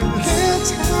 Let's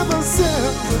have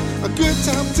ourselves a good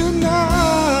time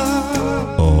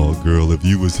tonight. Oh, girl, if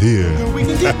you was here, Girl, we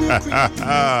can get real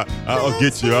creepy. I'll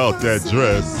get you out that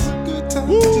dress.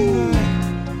 Woo!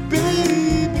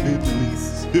 Baby,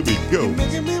 please. Here we go.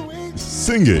 Making me wait.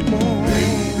 Sing it.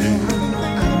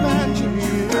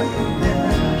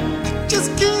 Just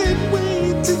can't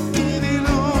wait to get it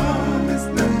on.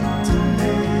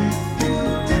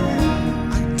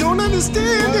 I don't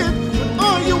understand it. What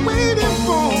are you waiting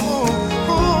for?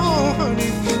 Oh, honey,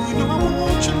 you know I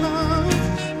want your love.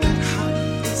 That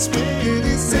hot,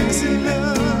 sweaty, sexy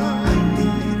love. I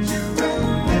need you right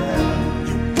now.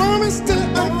 You promised that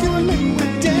I could lay me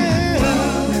down.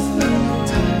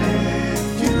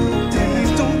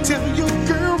 Please don't tell your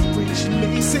girlfriend, she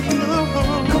may say no.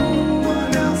 No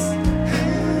one else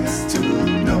has to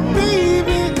know.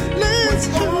 Baby, let's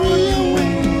hurry away.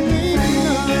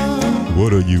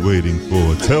 What are you waiting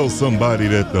for? Tell somebody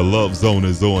that the Love Zone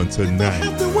is on Have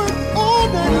tonight. to work all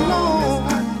night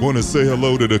long. Want to say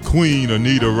hello to the Queen,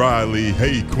 Anita Riley.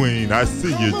 Hey, Queen, I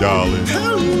see you, darling.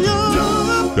 Hurry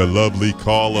up. The lovely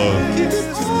caller. Keep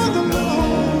it for the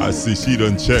Lord. I see she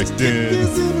done checked in.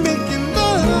 Busy making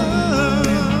love.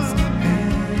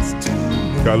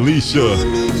 Kalisha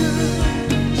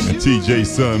and TJ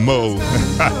Son Mo.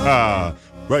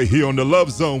 Right here on the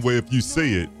Love Zone, where if you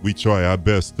say it, we try our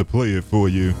best to play it for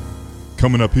you.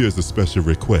 Coming up here is a special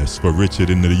request for Richard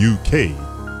in the UK.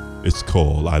 It's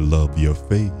called I Love Your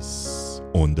Face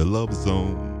on the Love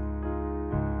Zone.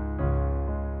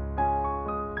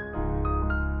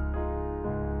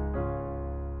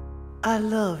 I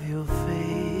love your face.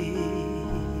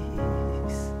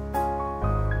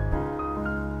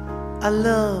 I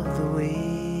love the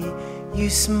way you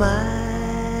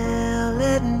smile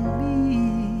at me.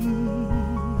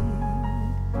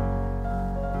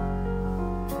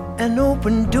 An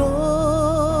open door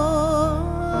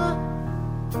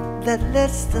that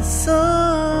lets the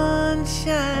sun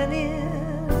shine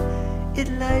in. It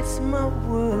lights my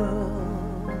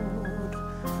world.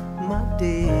 My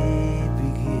day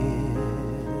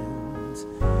begins.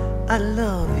 I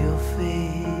love your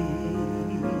face.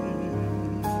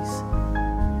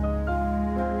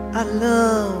 I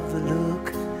love the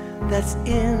look that's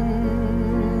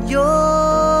in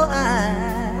your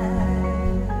eyes.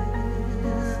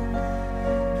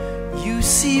 You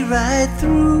see right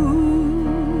through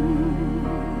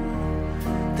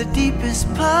the deepest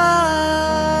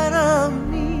part of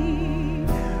me,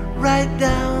 right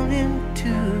down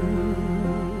into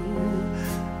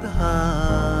the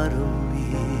heart of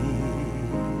me.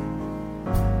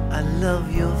 I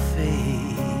love your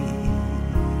face.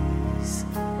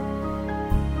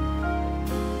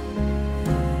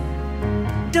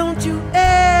 Don't you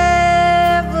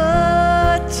ever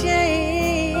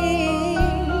change.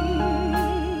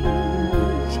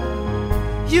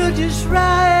 You're just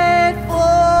right for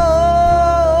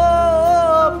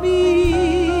me.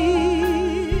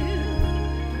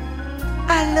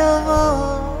 I love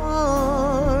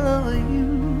all of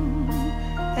you,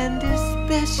 and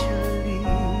especially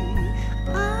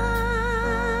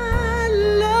I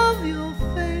love your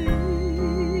face.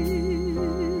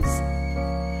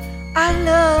 I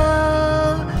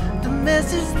love the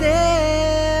message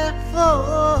there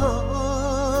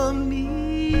for me.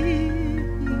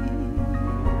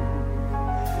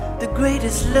 The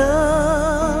greatest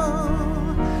love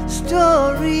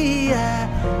story I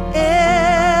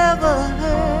ever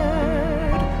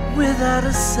heard, without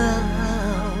a sound,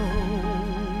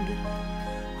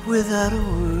 without a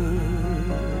word.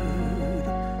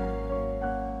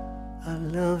 I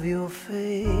love your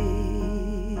face.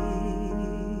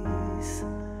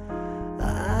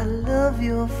 I love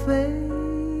your face.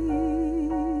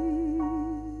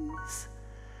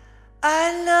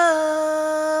 I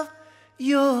love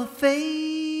your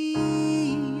face.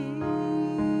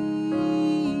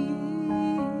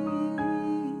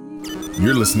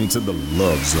 You're listening to The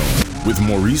Love Zone with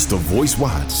Maurice the Voice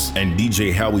Watts and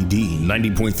DJ Howie D,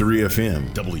 90.3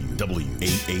 FM,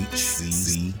 WWAHCR.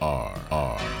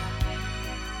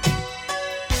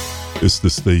 It's the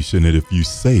station that if you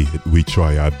say it, we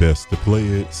try our best to play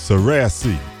it.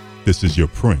 Sarassi, this is your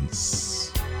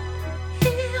Prince.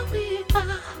 Here we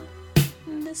are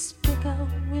in this big old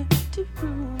empty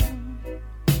room,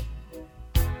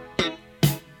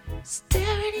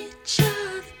 staring each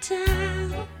other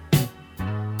down.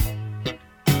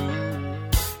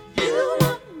 You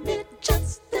want me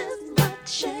just as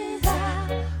much as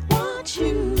I want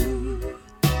you.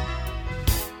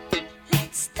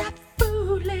 Let's stop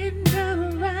fooling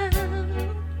around.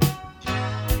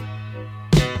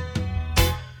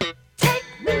 Take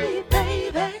me,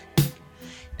 baby,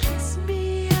 kiss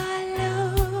me all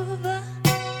over.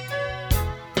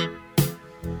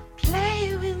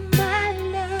 Play with my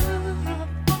love.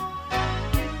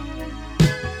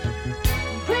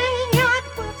 Bring out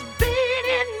what's been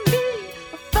in me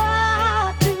for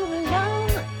far too long.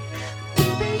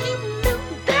 Baby, you know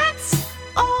that's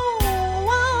all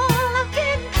I've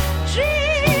been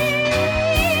dreaming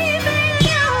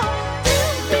of. Do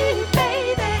me,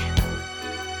 baby,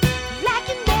 like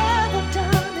you never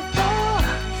done before.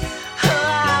 Oh,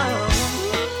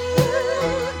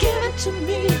 give it to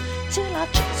me till I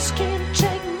just can't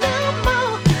take no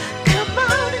more. Come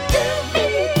on and do me,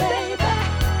 baby,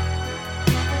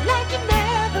 like you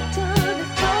never done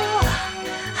before.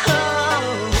 Oh,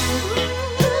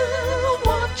 I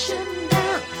want you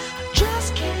now. I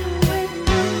just can't wait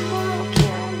no more.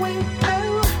 Can't wait.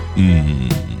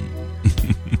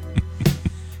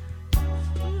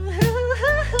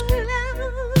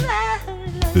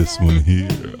 This one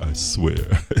here, I swear.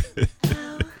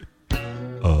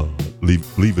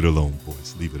 Leave it alone,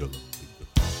 boys. Leave it alone.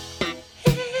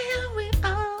 Here we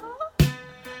are,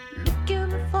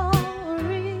 looking for a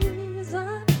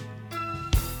reason for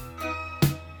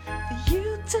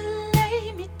you to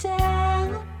lay me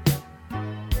down.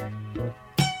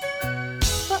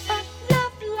 But a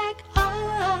love like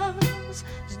ours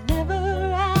is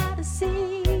never out of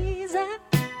season.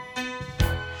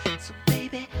 So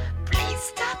baby, please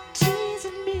stop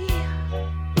teasing me.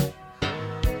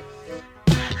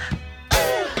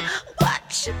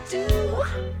 What you do,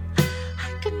 I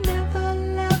could never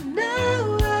love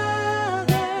no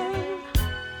other.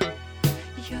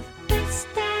 You're the best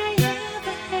I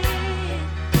ever had.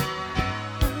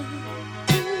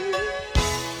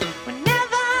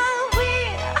 Whenever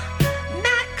we're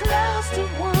not close to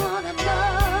one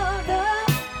another,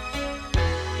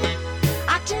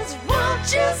 I just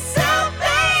want you so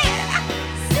bad.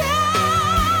 So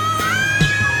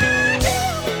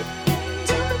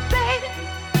do me, baby,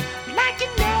 like you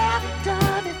never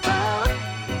done before.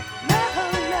 No,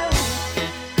 no.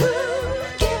 Ooh,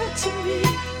 give it to me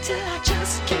till I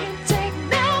just can't take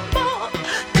no more.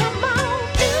 Come on,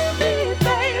 do me,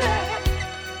 baby,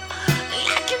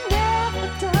 like you never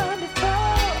done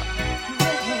before.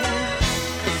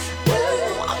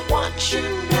 Ooh, I want you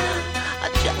now. I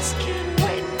just can't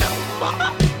wait no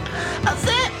more. I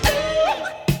said, ooh.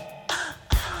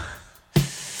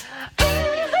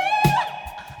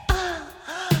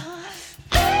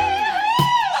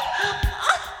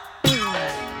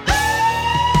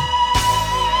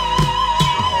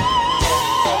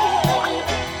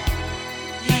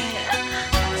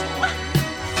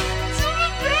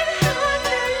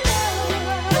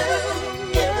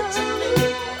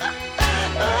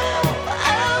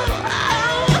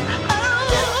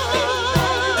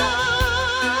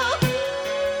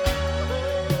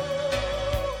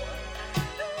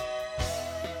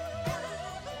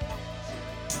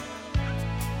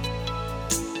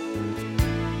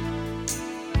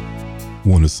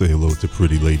 want to say hello to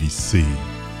pretty lady C.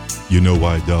 You know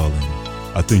why, darling?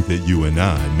 I think that you and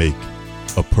I make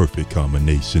a perfect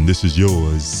combination. This is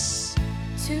yours.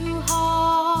 Two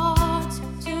hearts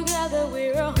together,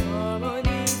 we're a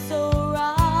harmony so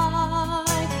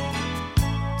right.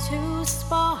 Two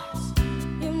sparks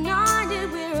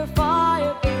united, we're a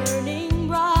fire burning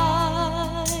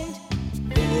bright.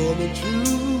 Warm and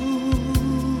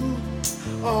true,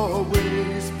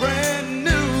 always brand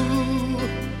new.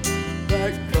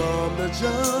 Right from the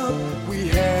jump, we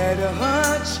had a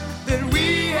hunch that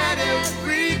we had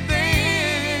everything.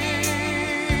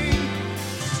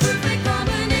 Perfect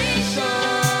combination.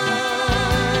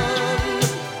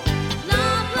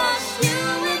 Love plus you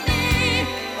and me,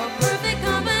 a perfect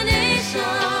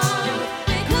combination.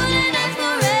 We couldn't ask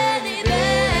for any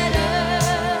better.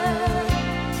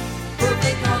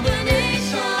 Perfect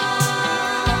combination.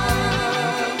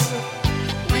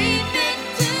 We fit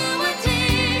to a T,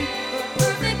 a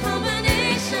perfect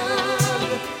combination.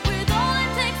 With all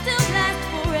it takes to last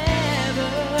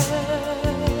forever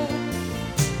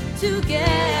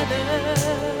together.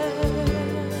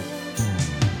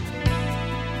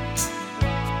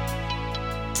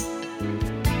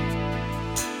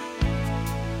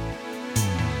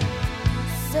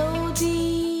 So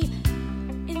deep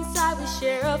inside, we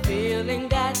share a feeling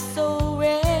that's so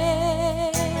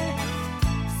rare,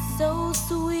 so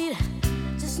sweet.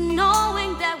 Just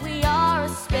knowing that we are a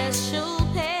special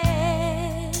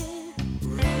pair.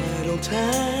 Right on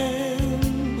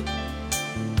time,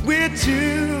 we're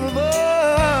two of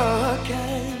a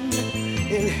kind,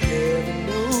 and heaven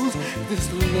knows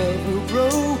this love will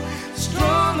grow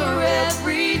stronger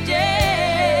every day.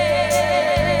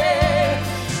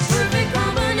 Perfect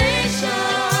combination.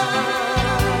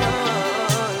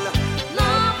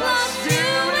 Love plus you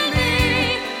and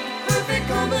me, perfect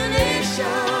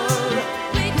combination.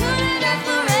 We couldn't ask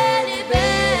for any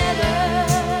better.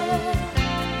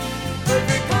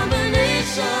 Perfect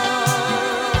combination.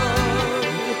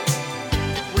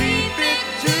 We fit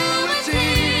to a T,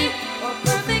 A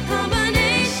perfect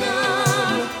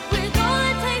combination. With all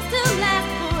it takes to last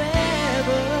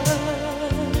forever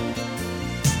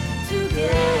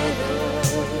together.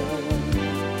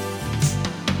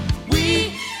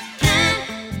 we Can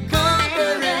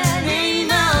conquer any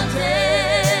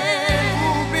mountain.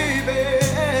 oh baby,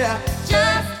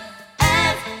 Just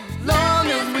as long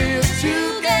as we're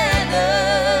together.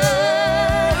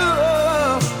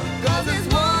 'cause as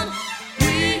one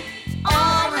we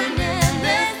are an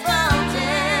endless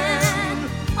fountain,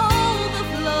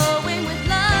 overflowing with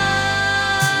love.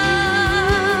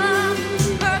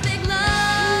 Perfect love,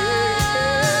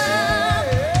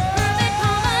 perfect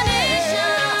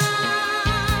combination.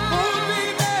 Oh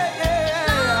baby,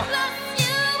 Love plus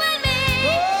you and me,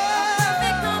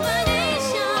 perfect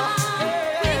combination.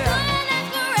 We couldn't ask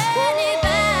for any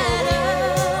better.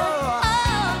 Oh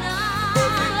no.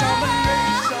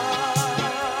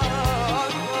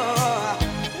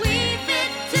 We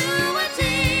fit to a T,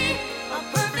 a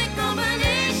perfect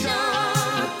combination.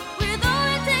 With all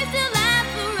it takes to last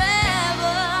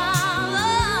forever.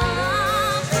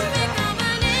 Perfect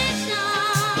combination.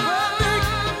 Love plus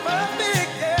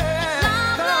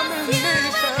you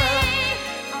and me,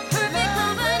 a perfect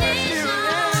combination.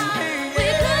 We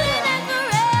couldn't ask for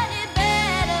any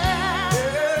better.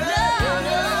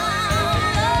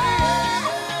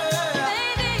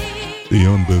 Baby. The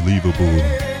unbelievable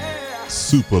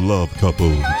super love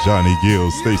couple, Johnny Gill,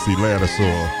 Stacey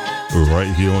Lattisaw,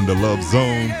 right here on the Love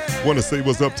Zone. Want to say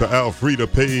what's up to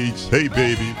Alfreda Page. Hey,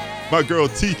 baby. My girl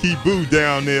Tiki Boo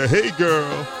down there. Hey,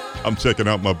 girl. I'm checking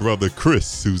out my brother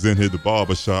Chris, who's in here at the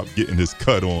barbershop getting his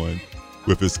cut on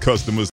with his customers.